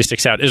obviously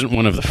sticks out isn't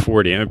one of the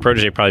 40. I mean,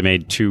 Protégé probably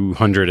made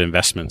 200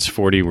 investments.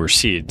 40 were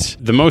seeds.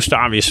 The most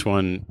obvious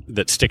one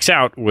that sticks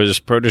out was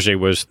Protégé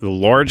was the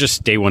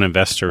largest day one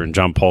investor in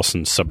John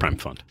Paulson's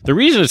subprime fund. The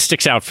reason it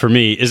sticks out for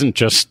me isn't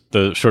just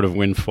the sort of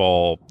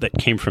windfall that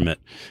came from it,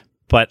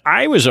 but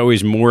I was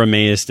always more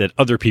amazed at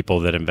other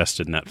people that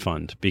invested in that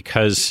fund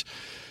because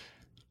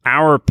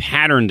our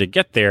pattern to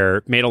get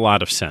there made a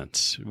lot of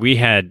sense. We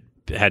had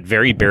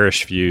very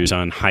bearish views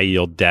on high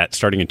yield debt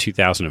starting in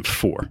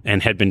 2004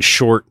 and had been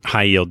short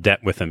high yield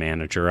debt with a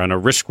manager on a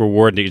risk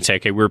reward. You can say,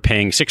 okay, we're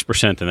paying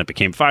 6% and that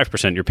became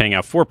 5%. You're paying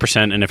out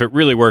 4%. And if it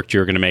really worked,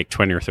 you're going to make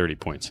 20 or 30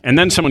 points. And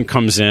then someone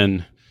comes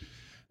in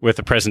with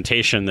a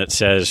presentation that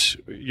says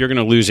you're going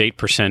to lose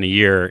 8% a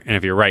year. And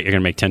if you're right, you're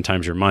going to make 10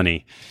 times your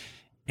money.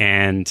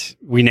 And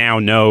we now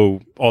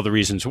know all the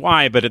reasons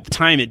why. But at the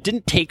time, it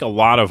didn't take a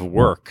lot of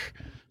work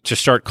to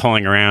start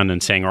calling around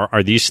and saying,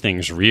 are these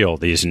things real?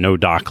 These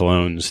no-doc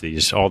loans,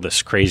 all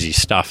this crazy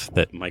stuff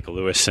that Michael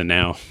Lewis and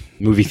now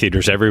movie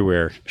theaters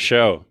everywhere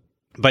show.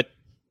 But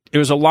it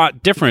was a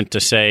lot different to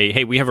say,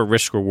 hey, we have a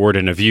risk reward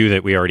and a view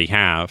that we already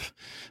have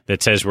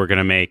that says we're going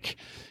to make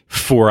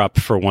 4 up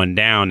for 1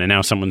 down, and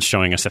now someone's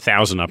showing us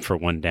 1,000 up for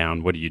 1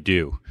 down. What do you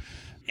do?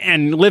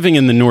 And living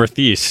in the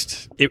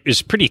Northeast, it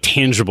was pretty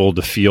tangible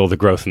to feel the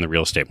growth in the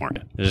real estate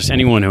market. There's just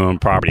anyone who owned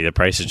property, the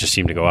prices just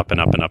seemed to go up and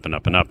up and up and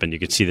up and up, and you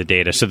could see the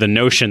data. So the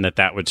notion that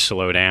that would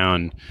slow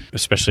down,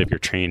 especially if you're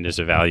trained as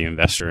a value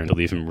investor and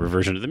believe in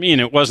reversion to the mean,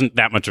 it wasn't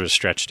that much of a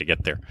stretch to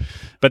get there.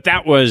 But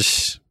that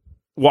was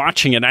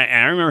watching it.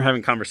 I remember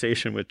having a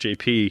conversation with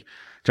JP,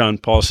 John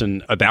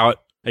Paulson,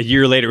 about a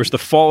year later. It was the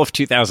fall of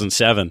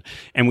 2007,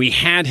 and we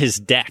had his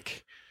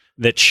deck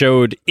that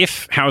showed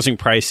if housing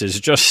prices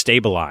just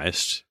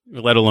stabilized,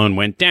 let alone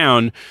went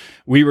down,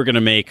 we were going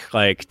to make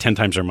like 10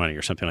 times our money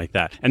or something like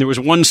that. And there was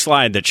one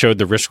slide that showed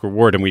the risk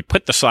reward, and we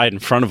put the slide in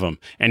front of him,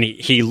 and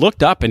he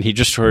looked up and he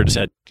just sort of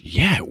said,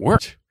 yeah, it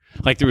worked.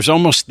 Like there was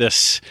almost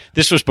this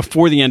was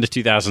before the end of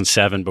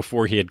 2007,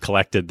 before he had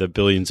collected the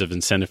billions of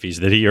incentive fees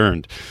that he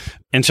earned.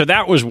 And so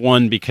that was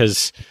one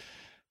because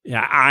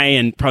I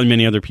and probably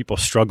many other people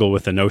struggle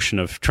with the notion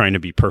of trying to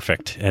be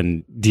perfect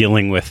and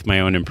dealing with my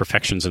own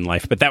imperfections in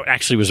life. But that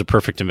actually was a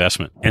perfect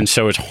investment. And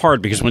so it's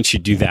hard because once you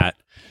do that,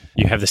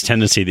 you have this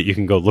tendency that you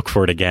can go look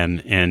for it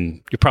again,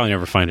 and you'll probably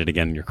never find it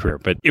again in your career.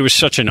 But it was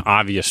such an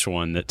obvious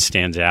one that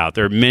stands out.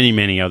 There are many,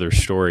 many other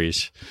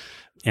stories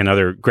and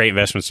other great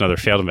investments and other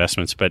failed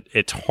investments, but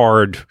it's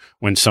hard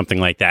when something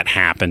like that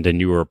happened and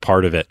you were a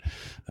part of it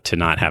to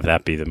not have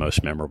that be the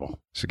most memorable.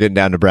 So getting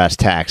down to brass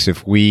tacks,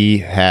 if we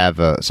have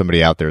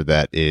somebody out there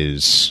that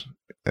is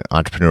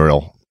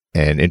entrepreneurial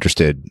and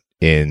interested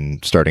in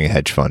starting a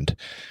hedge fund,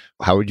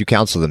 how would you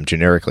counsel them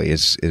generically?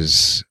 Is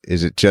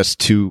it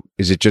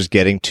just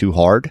getting too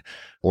hard,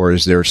 or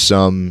is there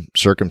some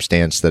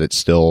circumstance that it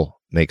still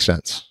makes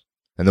sense?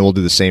 And then we'll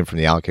do the same from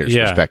the allocator's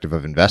perspective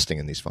of investing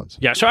in these funds.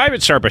 Yeah. So I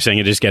would start by saying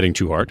it is getting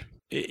too hard.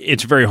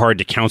 It's very hard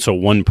to counsel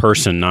one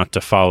person not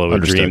to follow a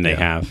dream they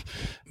have.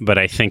 But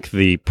I think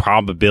the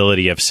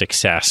probability of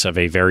success of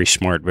a very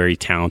smart, very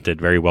talented,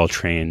 very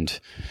well-trained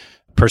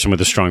person with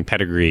a strong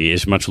pedigree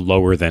is much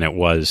lower than it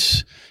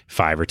was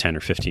 5 or 10 or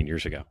 15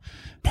 years ago.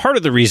 Part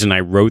of the reason I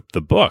wrote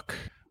the book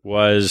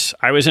was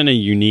I was in a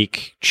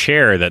unique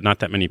chair that not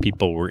that many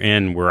people were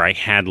in, where I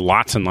had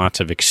lots and lots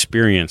of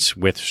experience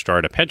with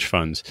startup hedge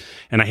funds.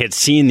 And I had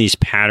seen these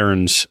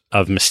patterns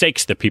of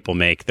mistakes that people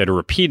make that are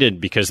repeated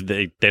because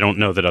they don't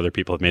know that other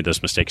people have made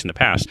those mistakes in the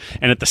past.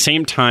 And at the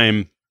same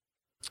time,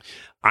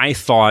 I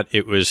thought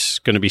it was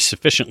going to be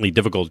sufficiently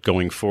difficult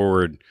going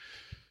forward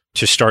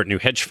to start new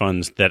hedge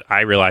funds that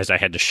I realized I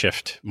had to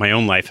shift my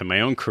own life and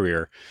my own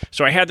career.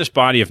 So I had this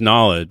body of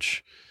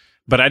knowledge,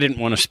 but I didn't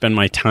want to spend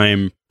my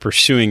time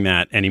pursuing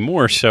that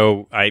anymore.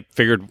 So I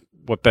figured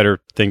what better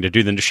thing to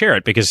do than to share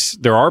it, because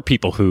there are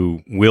people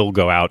who will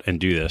go out and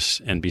do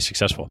this and be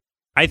successful.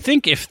 I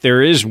think if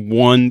there is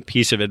one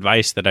piece of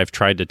advice that I've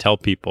tried to tell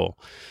people,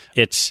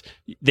 it's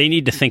they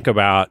need to think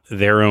about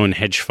their own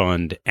hedge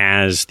fund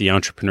as the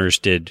entrepreneurs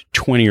did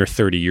 20 or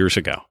 30 years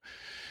ago,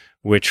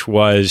 which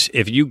was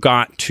if you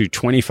got to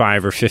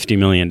 $25 or $50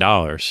 million,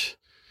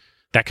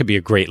 that could be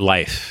a great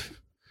life.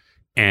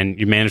 And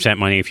you manage that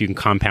money, if you can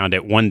compound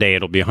it, one day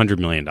it'll be $100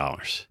 million.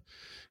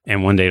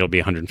 And one day it'll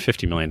be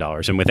 $150 million.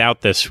 And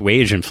without this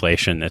wage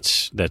inflation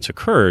that's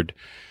occurred,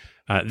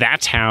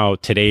 that's how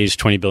today's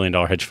 $20 billion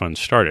hedge fund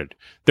started.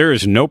 There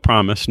is no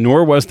promise,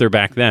 nor was there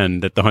back then,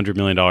 that the $100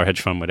 million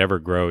hedge fund would ever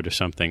grow to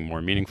something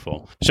more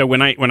meaningful. So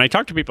when I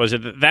talk to people, I say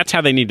that's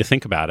how they need to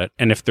think about it.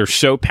 And if they're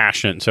so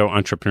passionate and so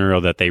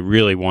entrepreneurial that they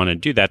really want to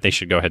do that, they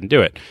should go ahead and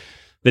do it.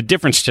 The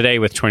difference today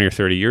with 20 or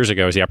 30 years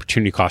ago is the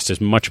opportunity cost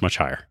is much, much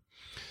higher.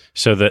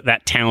 So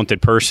that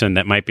talented person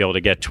that might be able to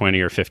get $20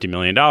 or $50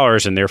 million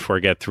and therefore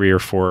get $300,000 or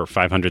 $400,000 or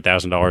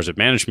 $500,000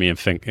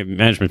 of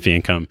management fee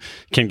income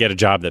can get a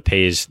job that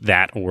pays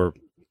that or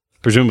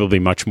presumably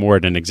much more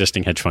than an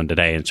existing hedge fund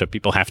today. And so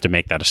people have to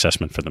make that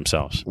assessment for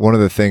themselves. One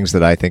of the things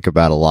that I think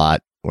about a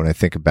lot when I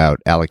think about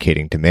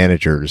allocating to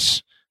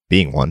managers,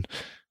 being one,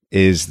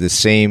 is the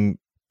same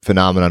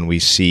phenomenon we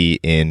see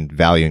in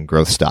value and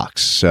growth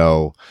stocks.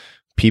 So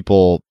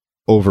people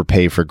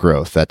overpay for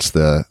growth. That's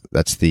the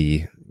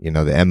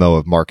the MO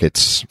of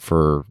markets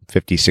for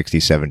 50,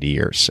 60, 70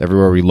 years.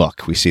 Everywhere we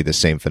look, we see the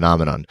same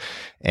phenomenon.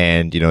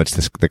 And,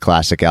 it's the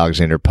classic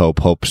Alexander Pope,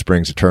 hope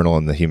springs eternal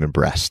in the human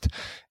breast.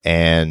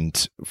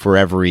 And for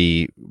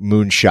every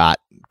moonshot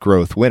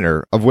growth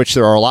winner, of which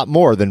there are a lot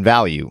more than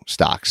value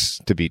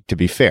stocks, to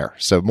be fair.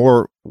 So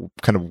more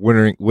kind of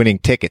winning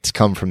tickets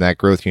come from that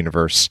growth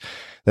universe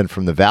than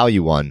from the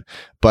value one.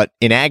 But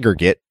in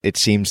aggregate, it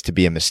seems to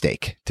be a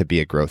mistake to be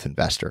a growth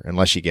investor,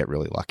 unless you get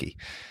really lucky.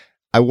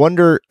 I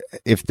wonder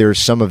if there's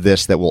some of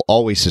this that will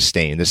always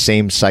sustain the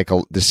same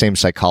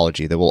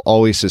psychology that will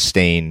always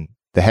sustain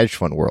the hedge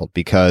fund world,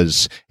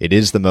 because it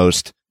is the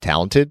most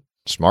talented,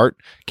 smart,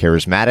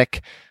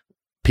 charismatic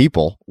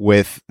people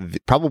with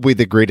probably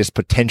the greatest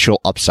potential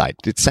upside.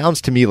 It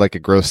sounds to me like a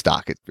growth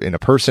stock in a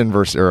person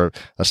versus or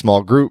a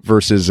small group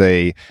versus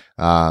a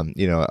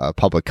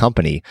public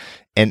company,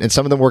 and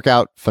some of them work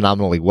out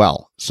phenomenally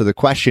well. So the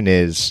question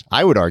is,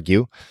 I would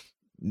argue,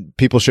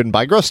 people shouldn't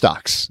buy growth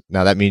stocks.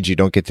 Now that means you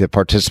don't get to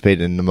participate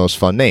in the most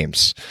fun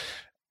names.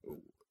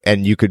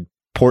 And you could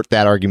port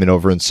that argument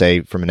over and say,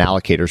 from an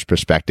allocator's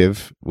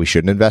perspective, we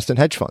shouldn't invest in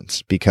hedge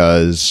funds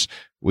because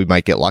we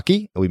might get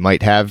lucky. We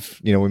might have,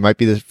 we might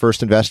be the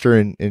first investor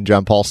in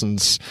John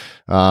Paulson's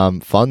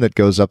fund that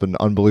goes up an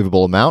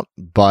unbelievable amount,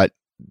 but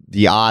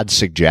the odds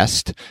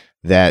suggest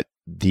that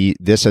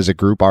this as a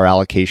group, our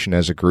allocation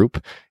as a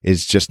group,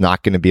 is just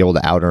not going to be able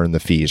to out-earn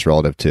the fees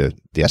relative to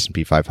the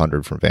S&P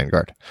 500 from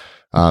Vanguard.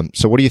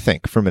 So what do you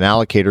think? From an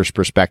allocator's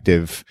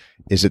perspective,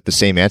 is it the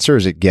same answer?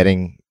 Is it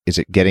getting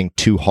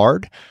too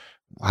hard?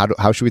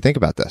 How should we think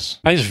about this?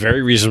 I think it's a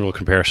very reasonable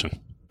comparison.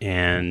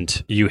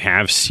 And you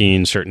have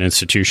seen certain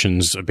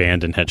institutions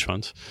abandon hedge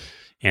funds.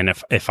 And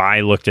if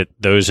I looked at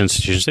those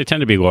institutions, they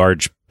tend to be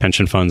large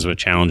pension funds with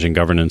challenging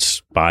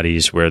governance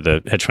bodies where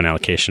the hedge fund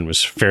allocation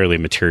was fairly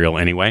material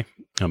anyway,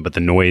 but the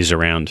noise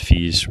around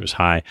fees was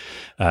high.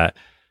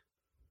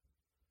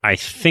 I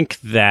think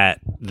that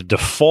the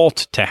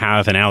default to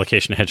have an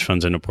allocation of hedge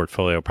funds in a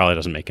portfolio probably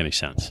doesn't make any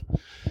sense.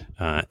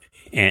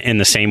 In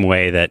the same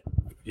way that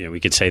we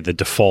could say the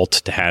default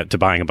to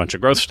buying a bunch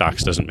of growth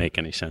stocks doesn't make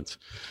any sense.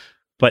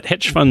 But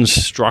hedge funds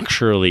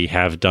structurally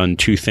have done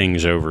two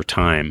things over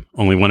time,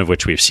 only one of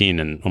which we've seen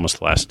in almost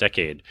the last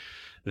decade,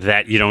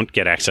 that you don't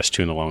get access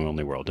to in the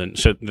long-only world. And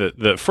so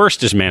the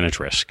first is manage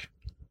risk.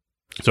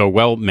 So a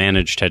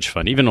well-managed hedge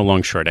fund, even a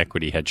long-short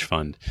equity hedge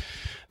fund,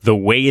 the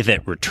way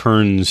that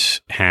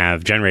returns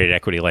have generated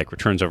equity-like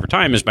returns over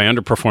time is by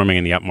underperforming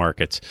in the up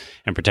markets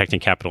and protecting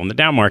capital in the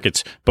down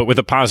markets, but with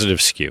a positive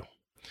skew.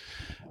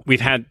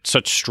 We've had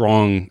such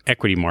strong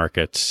equity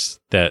markets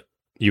that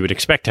you would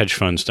expect hedge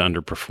funds to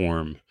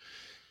underperform,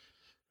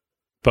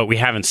 but we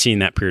haven't seen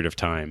that period of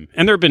time.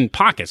 And there have been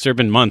pockets, there have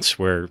been months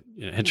where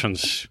hedge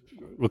funds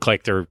look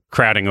like they're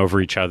crowding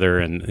over each other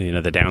and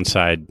the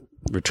downside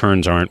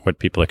returns aren't what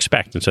people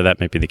expect. And so that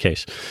might be the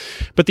case.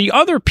 But the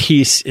other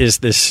piece is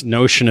this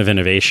notion of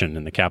innovation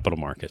in the capital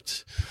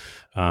markets.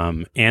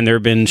 And there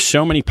have been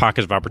so many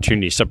pockets of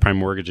opportunity, subprime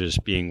mortgages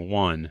being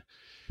one,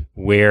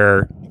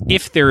 where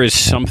if there is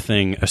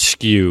something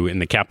askew in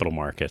the capital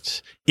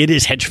markets, it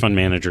is hedge fund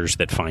managers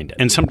that find it,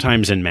 and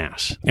sometimes en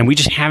masse. And we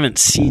just haven't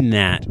seen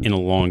that in a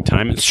long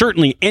time, and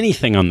certainly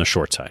anything on the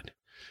short side.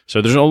 So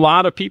there's a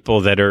lot of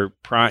people that are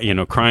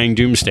crying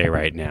doomsday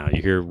right now.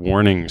 You hear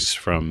warnings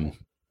from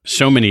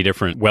so many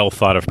different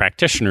well-thought-of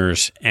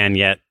practitioners, and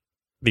yet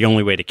the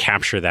only way to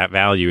capture that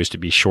value is to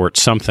be short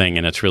something,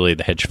 and it's really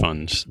the hedge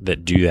funds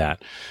that do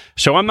that.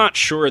 So I'm not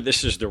sure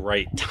this is the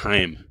right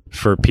time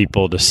for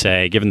people to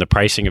say, given the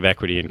pricing of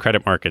equity and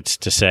credit markets,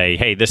 to say,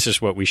 hey, this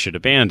is what we should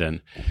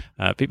abandon.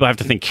 People have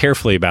to think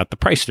carefully about the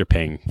price they're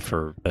paying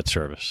for that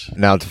service.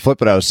 Now, to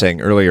flip what I was saying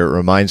earlier, it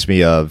reminds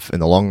me of, in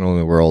the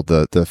long-only world,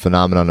 the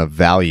phenomenon of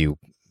value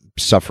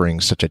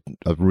suffering such a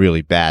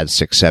really bad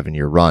 6-7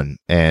 year run.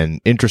 And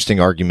interesting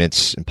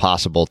arguments,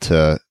 impossible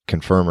to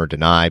confirm or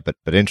deny, but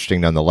interesting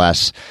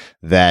nonetheless,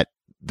 that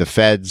the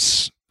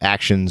Fed's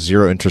actions,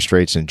 zero interest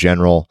rates in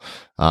general,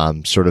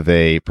 sort of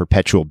a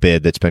perpetual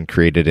bid that's been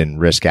created in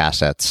risk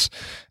assets,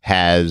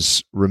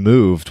 has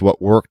removed what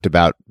worked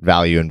about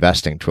value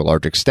investing to a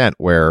large extent,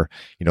 where,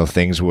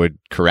 things would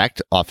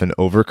correct, often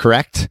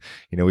overcorrect.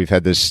 We've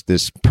had this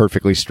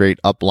perfectly straight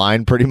up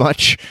line pretty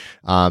much.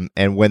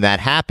 And when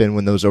that happened,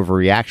 when those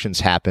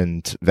overreactions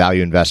happened,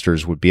 value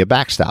investors would be a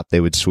backstop.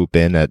 They would swoop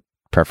in at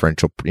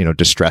preferential,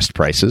 distressed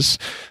prices,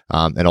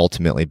 and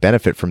ultimately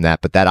benefit from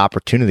that. But that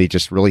opportunity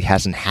just really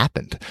hasn't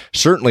happened.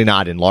 Certainly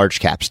not in large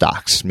cap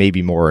stocks,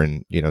 maybe more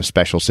in,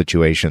 special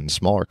situations,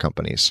 smaller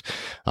companies.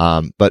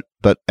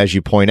 But as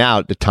you point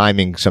out, the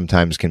timing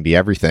sometimes can be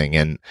everything.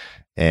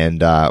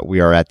 And we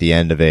are at the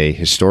end of a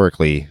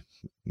historically,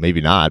 maybe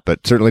not,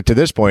 but certainly to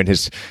this point,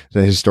 is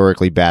a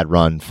historically bad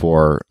run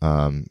for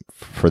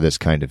this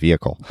kind of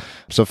vehicle.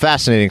 So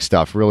fascinating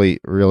stuff. Really,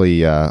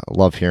 really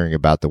love hearing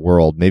about the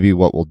world. Maybe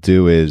what we'll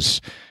do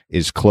is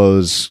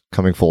close,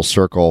 coming full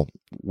circle,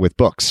 with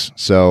books.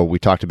 So we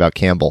talked about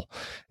Campbell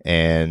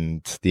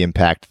and the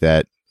impact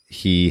that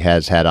he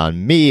has had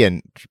on me,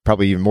 and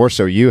probably even more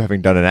so you,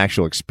 having done an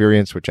actual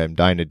experience, which I'm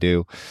dying to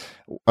do.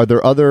 Are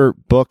there other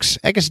books?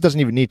 I guess it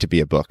doesn't even need to be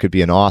a book. It could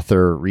be an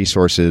author,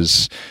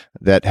 resources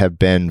that have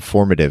been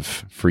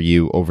formative for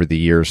you over the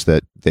years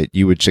that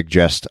you would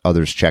suggest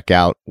others check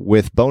out,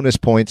 with bonus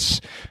points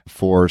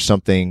for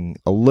something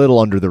a little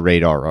under the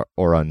radar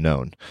or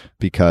unknown.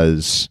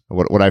 Because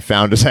what I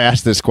found as I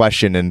asked this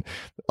question, and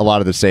a lot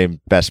of the same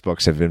best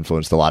books have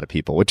influenced a lot of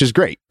people, which is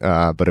great.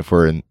 But if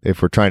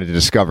we're trying to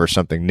discover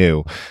something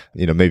new,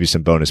 maybe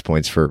some bonus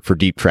points for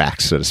deep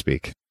tracks, so to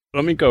speak.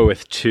 Let me go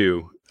with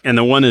two. And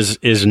the one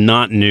is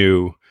not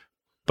new,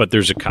 but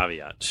there's a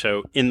caveat.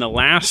 So in the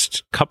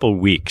last couple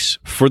weeks,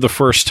 for the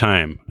first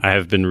time, I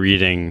have been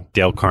reading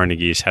Dale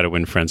Carnegie's How to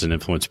Win Friends and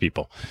Influence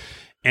People.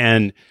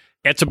 And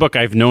it's a book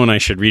I've known I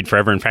should read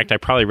forever. In fact, I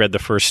probably read the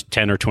first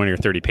 10 or 20 or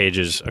 30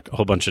 pages a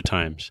whole bunch of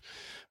times.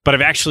 But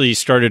I've actually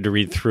started to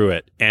read through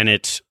it, and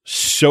it's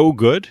so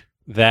good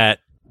that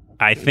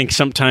I think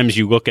sometimes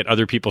you look at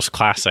other people's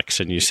classics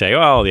and you say,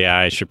 "Oh, yeah,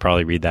 I should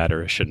probably read that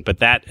or I shouldn't." But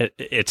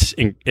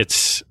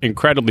it's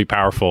incredibly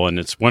powerful, and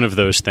it's one of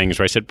those things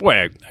where I said, "Boy,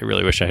 I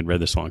really wish I had read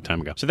this a long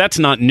time ago." So that's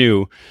not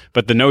new,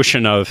 but the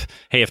notion of,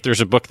 hey, if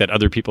there's a book that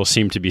other people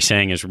seem to be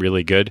saying is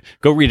really good,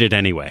 go read it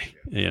anyway.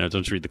 Don't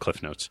just read the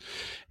Cliff Notes.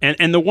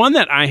 And the one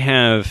that I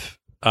have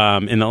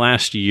in the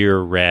last year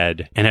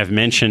read and have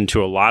mentioned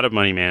to a lot of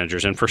money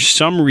managers, and for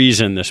some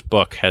reason this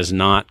book has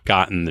not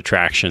gotten the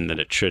traction that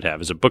it should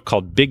have, is a book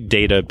called Big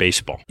Data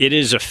Baseball. It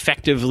is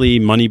effectively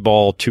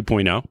Moneyball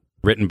 2.0,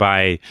 written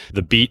by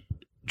the beat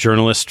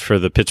journalist for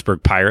the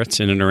Pittsburgh Pirates,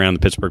 in and around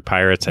the Pittsburgh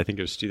Pirates. I think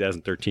it was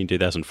 2013,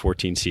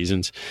 2014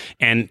 seasons.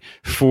 And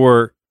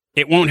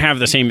it won't have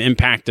the same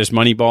impact as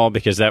Moneyball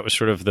because that was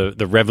sort of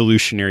the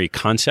revolutionary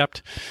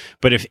concept.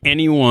 But if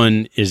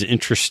anyone is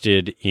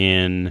interested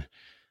in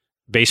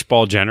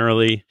baseball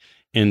generally,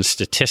 in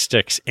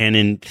statistics, and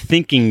in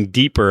thinking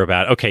deeper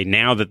about, okay,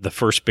 now that the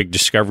first big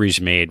discovery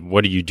is made,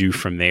 what do you do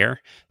from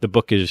there? The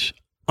book is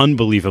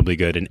unbelievably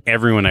good, and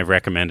everyone I've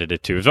recommended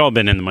it to has all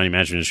been in the money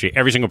management industry.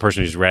 Every single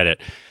person who's read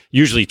it,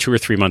 usually 2 or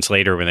 3 months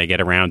later when they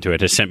get around to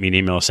it, has sent me an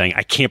email saying,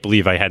 I can't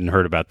believe I hadn't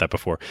heard about that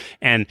before.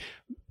 And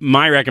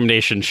my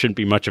recommendation shouldn't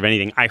be much of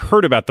anything. I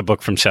heard about the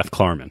book from Seth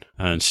Klarman.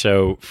 And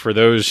so for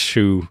those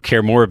who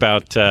care more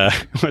about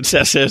what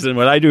Seth says than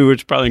what I do,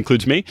 which probably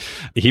includes me,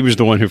 he was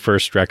the one who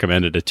first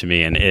recommended it to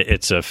me, and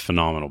it's a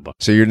phenomenal book.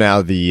 So you're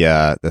now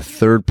the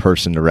third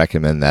person to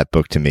recommend that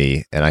book to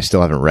me, and I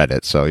still haven't read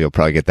it. So you'll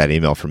probably get that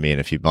email from me in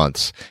a few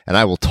months. And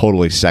I will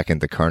totally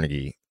second the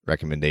Carnegie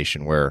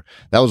recommendation, where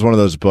that was one of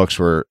those books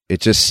where it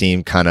just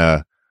seemed kind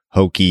of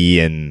hokey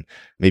and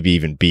maybe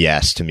even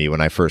BS to me when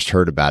I first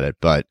heard about it.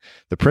 But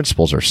the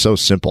principles are so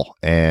simple,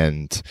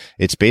 and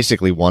it's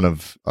basically one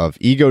of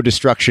ego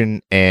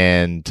destruction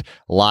and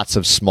lots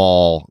of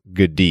small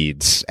good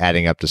deeds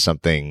adding up to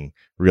something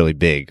really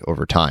big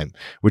over time,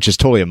 which is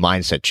totally a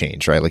mindset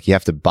change, right? Like you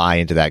have to buy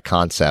into that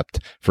concept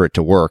for it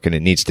to work, and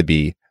it needs to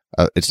be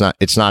it's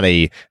not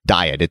a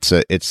diet. It's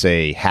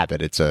a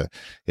habit. It's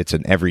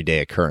an everyday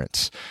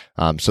occurrence.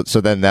 So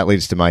then that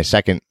leads to my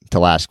second to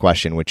last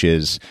question, which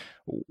is,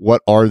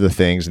 what are the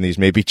things, and these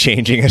may be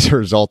changing as a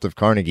result of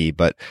Carnegie,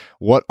 but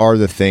what are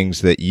the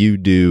things that you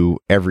do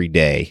every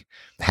day,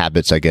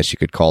 habits, I guess you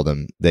could call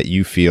them, that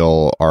you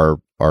feel are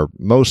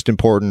most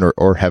important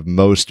or have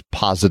most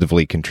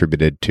positively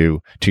contributed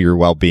to your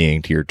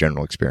well-being, to your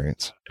general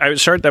experience? I would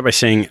start that by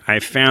saying I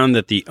found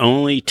that the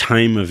only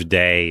time of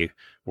day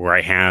where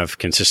I have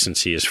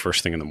consistency is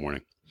first thing in the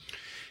morning.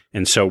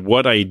 And so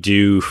what I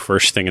do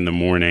first thing in the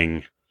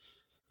morning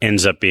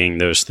ends up being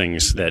those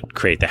things that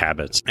create the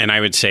habits. And I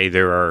would say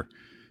there are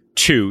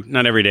two,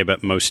 not every day,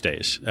 but most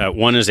days.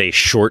 One is a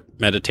short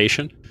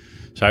meditation.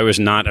 So I was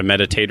not a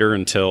meditator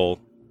until,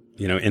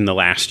 in the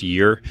last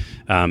year.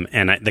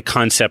 The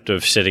concept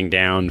of sitting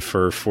down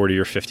for 40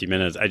 or 50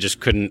 minutes, I just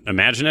couldn't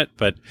imagine it.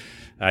 But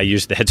I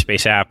use the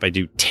Headspace app. I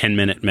do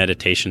 10-minute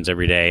meditations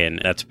every day, and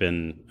that's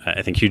been,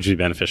 I think, hugely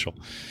beneficial.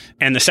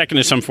 And the second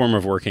is some form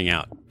of working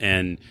out.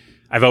 And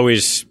I've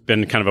always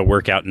been kind of a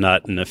workout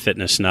nut and a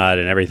fitness nut,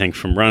 and everything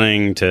from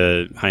running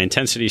to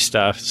high-intensity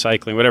stuff,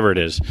 cycling, whatever it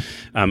is.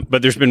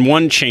 But there's been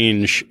one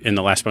change in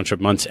the last bunch of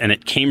months, and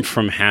it came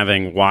from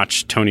having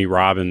watched Tony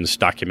Robbins'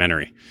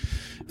 documentary.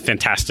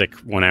 Fantastic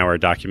 1-hour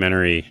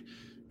documentary.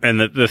 And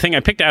the thing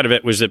I picked out of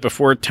it was that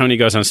before Tony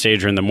goes on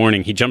stage or in the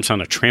morning, he jumps on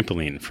a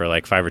trampoline for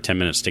like 5 or 10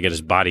 minutes to get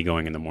his body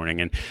going in the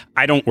morning. And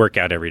I don't work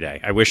out every day.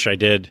 I wish I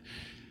did.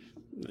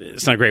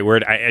 It's not a great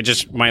word.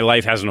 My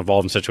life hasn't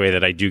evolved in such a way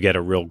that I do get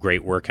a real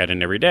great workout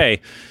in every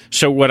day.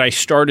 So what I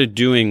started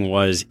doing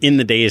was, in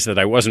the days that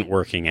I wasn't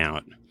working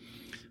out,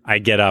 I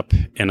get up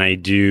and I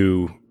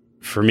do,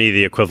 for me,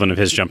 the equivalent of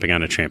his jumping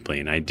on a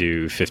trampoline. I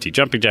do 50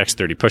 jumping jacks,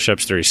 30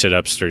 push-ups, 30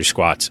 sit-ups, 30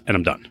 squats, and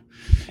I'm done.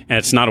 And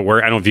it's not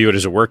I don't view it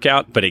as a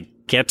workout, but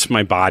it gets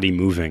my body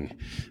moving.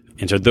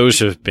 And so those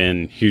have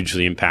been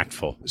hugely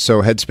impactful.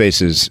 So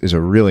Headspace is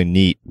a really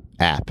neat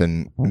app,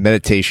 and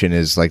meditation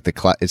is like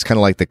it's kind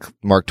of like the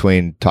Mark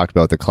Twain talked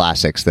about the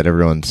classics that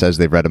everyone says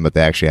they've read them, but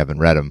they actually haven't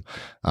read them.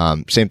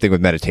 Same thing with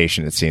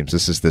meditation. It seems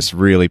this is this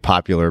really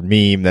popular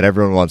meme that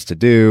everyone wants to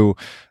do.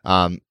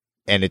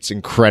 And it's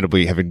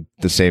incredibly,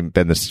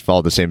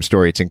 followed the same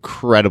story, it's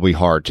incredibly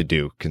hard to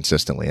do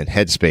consistently, and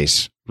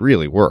Headspace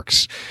really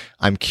works.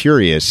 I'm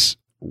curious,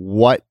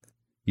 what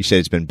you said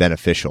it's been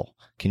beneficial.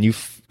 Can you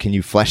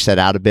flesh that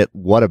out a bit?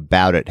 What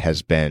about it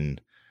has been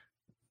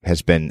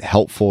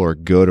helpful or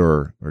good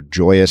or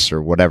joyous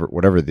or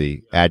whatever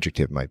the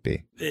adjective might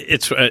be?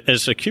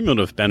 It's a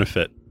cumulative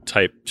benefit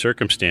type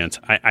circumstance.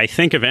 I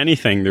think, if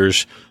anything,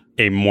 there's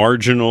a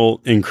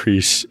marginal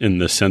increase in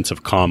the sense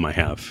of calm I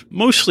have,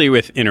 mostly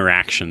with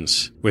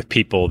interactions with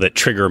people that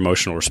trigger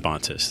emotional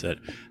responses, that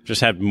just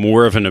have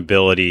more of an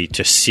ability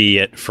to see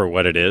it for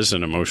what it is,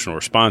 an emotional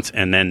response,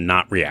 and then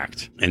not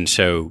react. And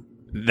so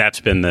that's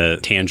been the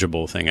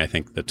tangible thing, I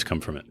think, that's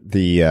come from it.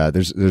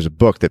 There's a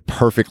book that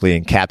perfectly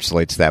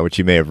encapsulates that, which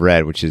you may have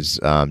read, which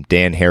is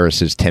Dan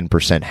Harris's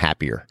 10%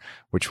 Happier,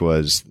 which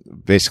was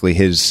basically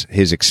his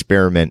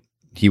experiment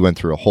he went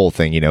through a whole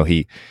thing.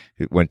 He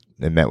went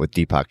and met with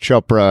Deepak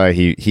Chopra.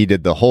 He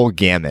did the whole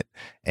gamut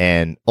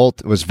and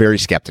was very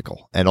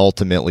skeptical, and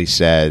ultimately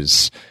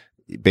says,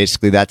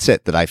 basically, that's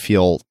it, that I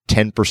feel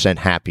 10%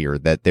 happier,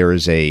 that there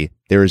is a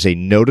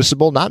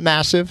noticeable, not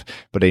massive,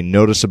 but a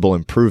noticeable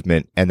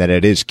improvement, and that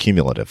it is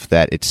cumulative,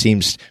 that it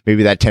seems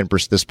maybe that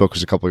 10%, this book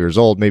was a couple years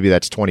old, maybe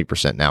that's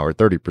 20% now or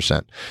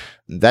 30%.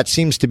 That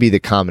seems to be the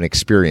common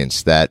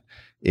experience, that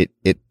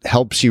it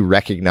helps you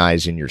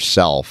recognize in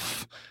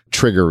yourself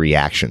trigger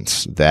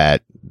reactions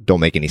that don't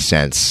make any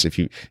sense. If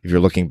you're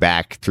looking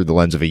back through the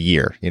lens of a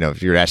year,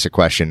 if you're asked a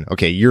question,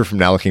 okay, a year from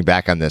now looking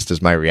back on this,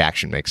 does my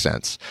reaction make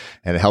sense?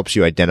 And it helps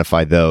you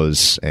identify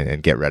those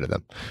and get rid of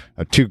them.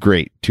 Two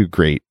great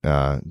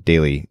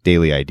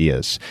daily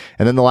ideas.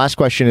 And then the last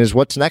question is,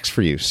 what's next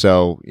for you?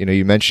 So,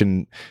 you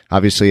mentioned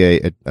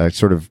obviously a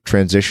sort of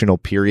transitional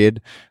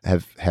period,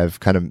 have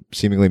kind of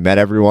seemingly met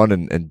everyone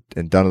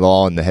and done it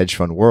all in the hedge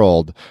fund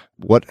world.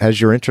 What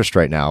has your interest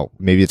right now?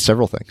 Maybe it's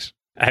several things.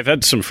 I've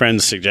had some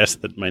friends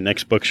suggest that my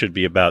next book should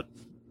be about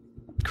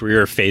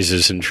career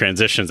phases and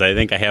transitions. I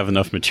think I have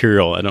enough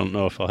material. I don't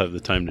know if I'll have the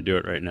time to do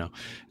it right now.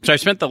 So I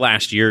spent the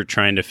last year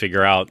trying to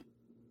figure out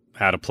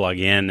how to plug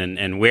in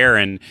and where,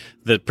 and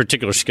the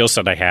particular skill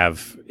set I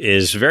have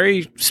is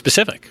very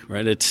specific,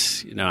 right?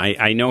 It's,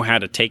 I know how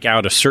to take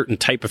out a certain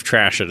type of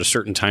trash at a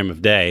certain time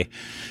of day.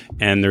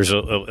 And there's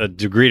a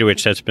degree to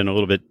which that's been a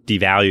little bit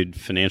devalued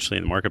financially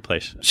in the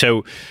marketplace.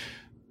 So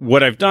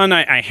what I've done,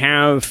 I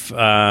have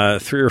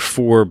 3 or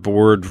 4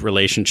 board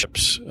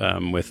relationships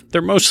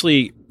they're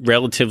mostly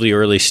relatively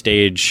early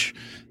stage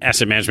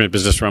asset management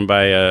business run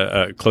by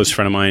a close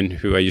friend of mine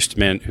who used to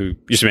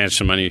manage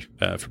some money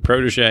for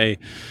Protégé,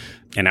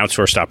 an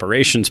outsourced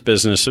operations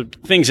business, so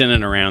things in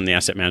and around the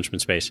asset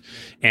management space.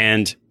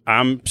 And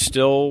I'm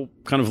still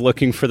kind of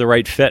looking for the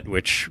right fit,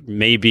 which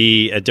may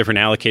be a different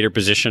allocator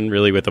position,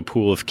 really with a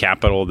pool of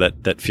capital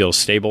that feels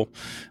stable,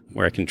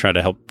 where I can try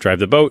to help drive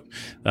the boat.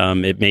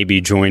 It may be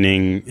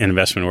joining an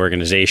investment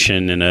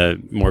organization in a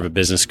more of a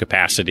business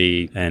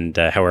capacity, and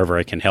however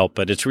I can help.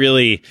 But it's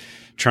really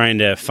trying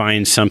to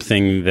find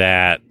something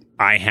that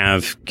I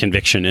have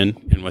conviction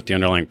in what the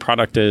underlying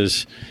product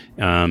is,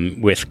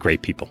 with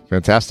great people.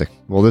 Fantastic.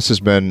 Well, this has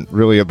been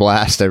really a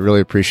blast. I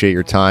really appreciate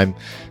your time.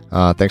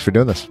 Thanks for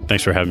doing this.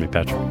 Thanks for having me,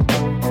 Patrick.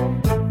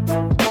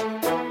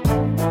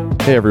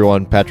 Hey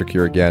everyone, Patrick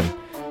here again.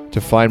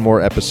 To find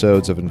more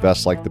episodes of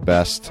Invest Like the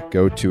Best,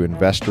 go to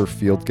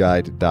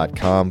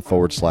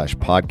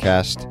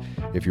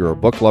investorfieldguide.com/podcast. If you're a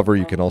book lover,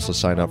 you can also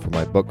sign up for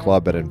my book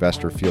club at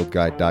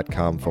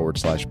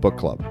investorfieldguide.com/book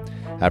club.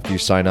 After you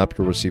sign up,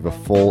 you'll receive a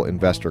full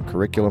investor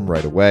curriculum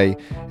right away,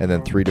 and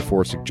then 3 to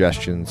 4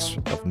 suggestions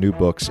of new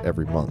books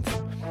every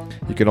month.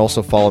 You can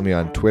also follow me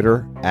on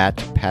Twitter at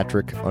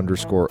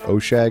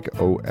Patrick_Oshag,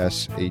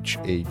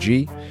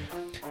 OSHAG.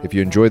 If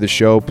you enjoy the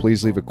show,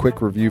 please leave a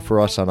quick review for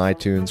us on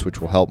iTunes,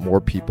 which will help more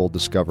people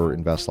discover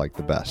Invest Like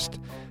the Best.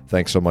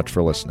 Thanks so much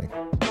for listening.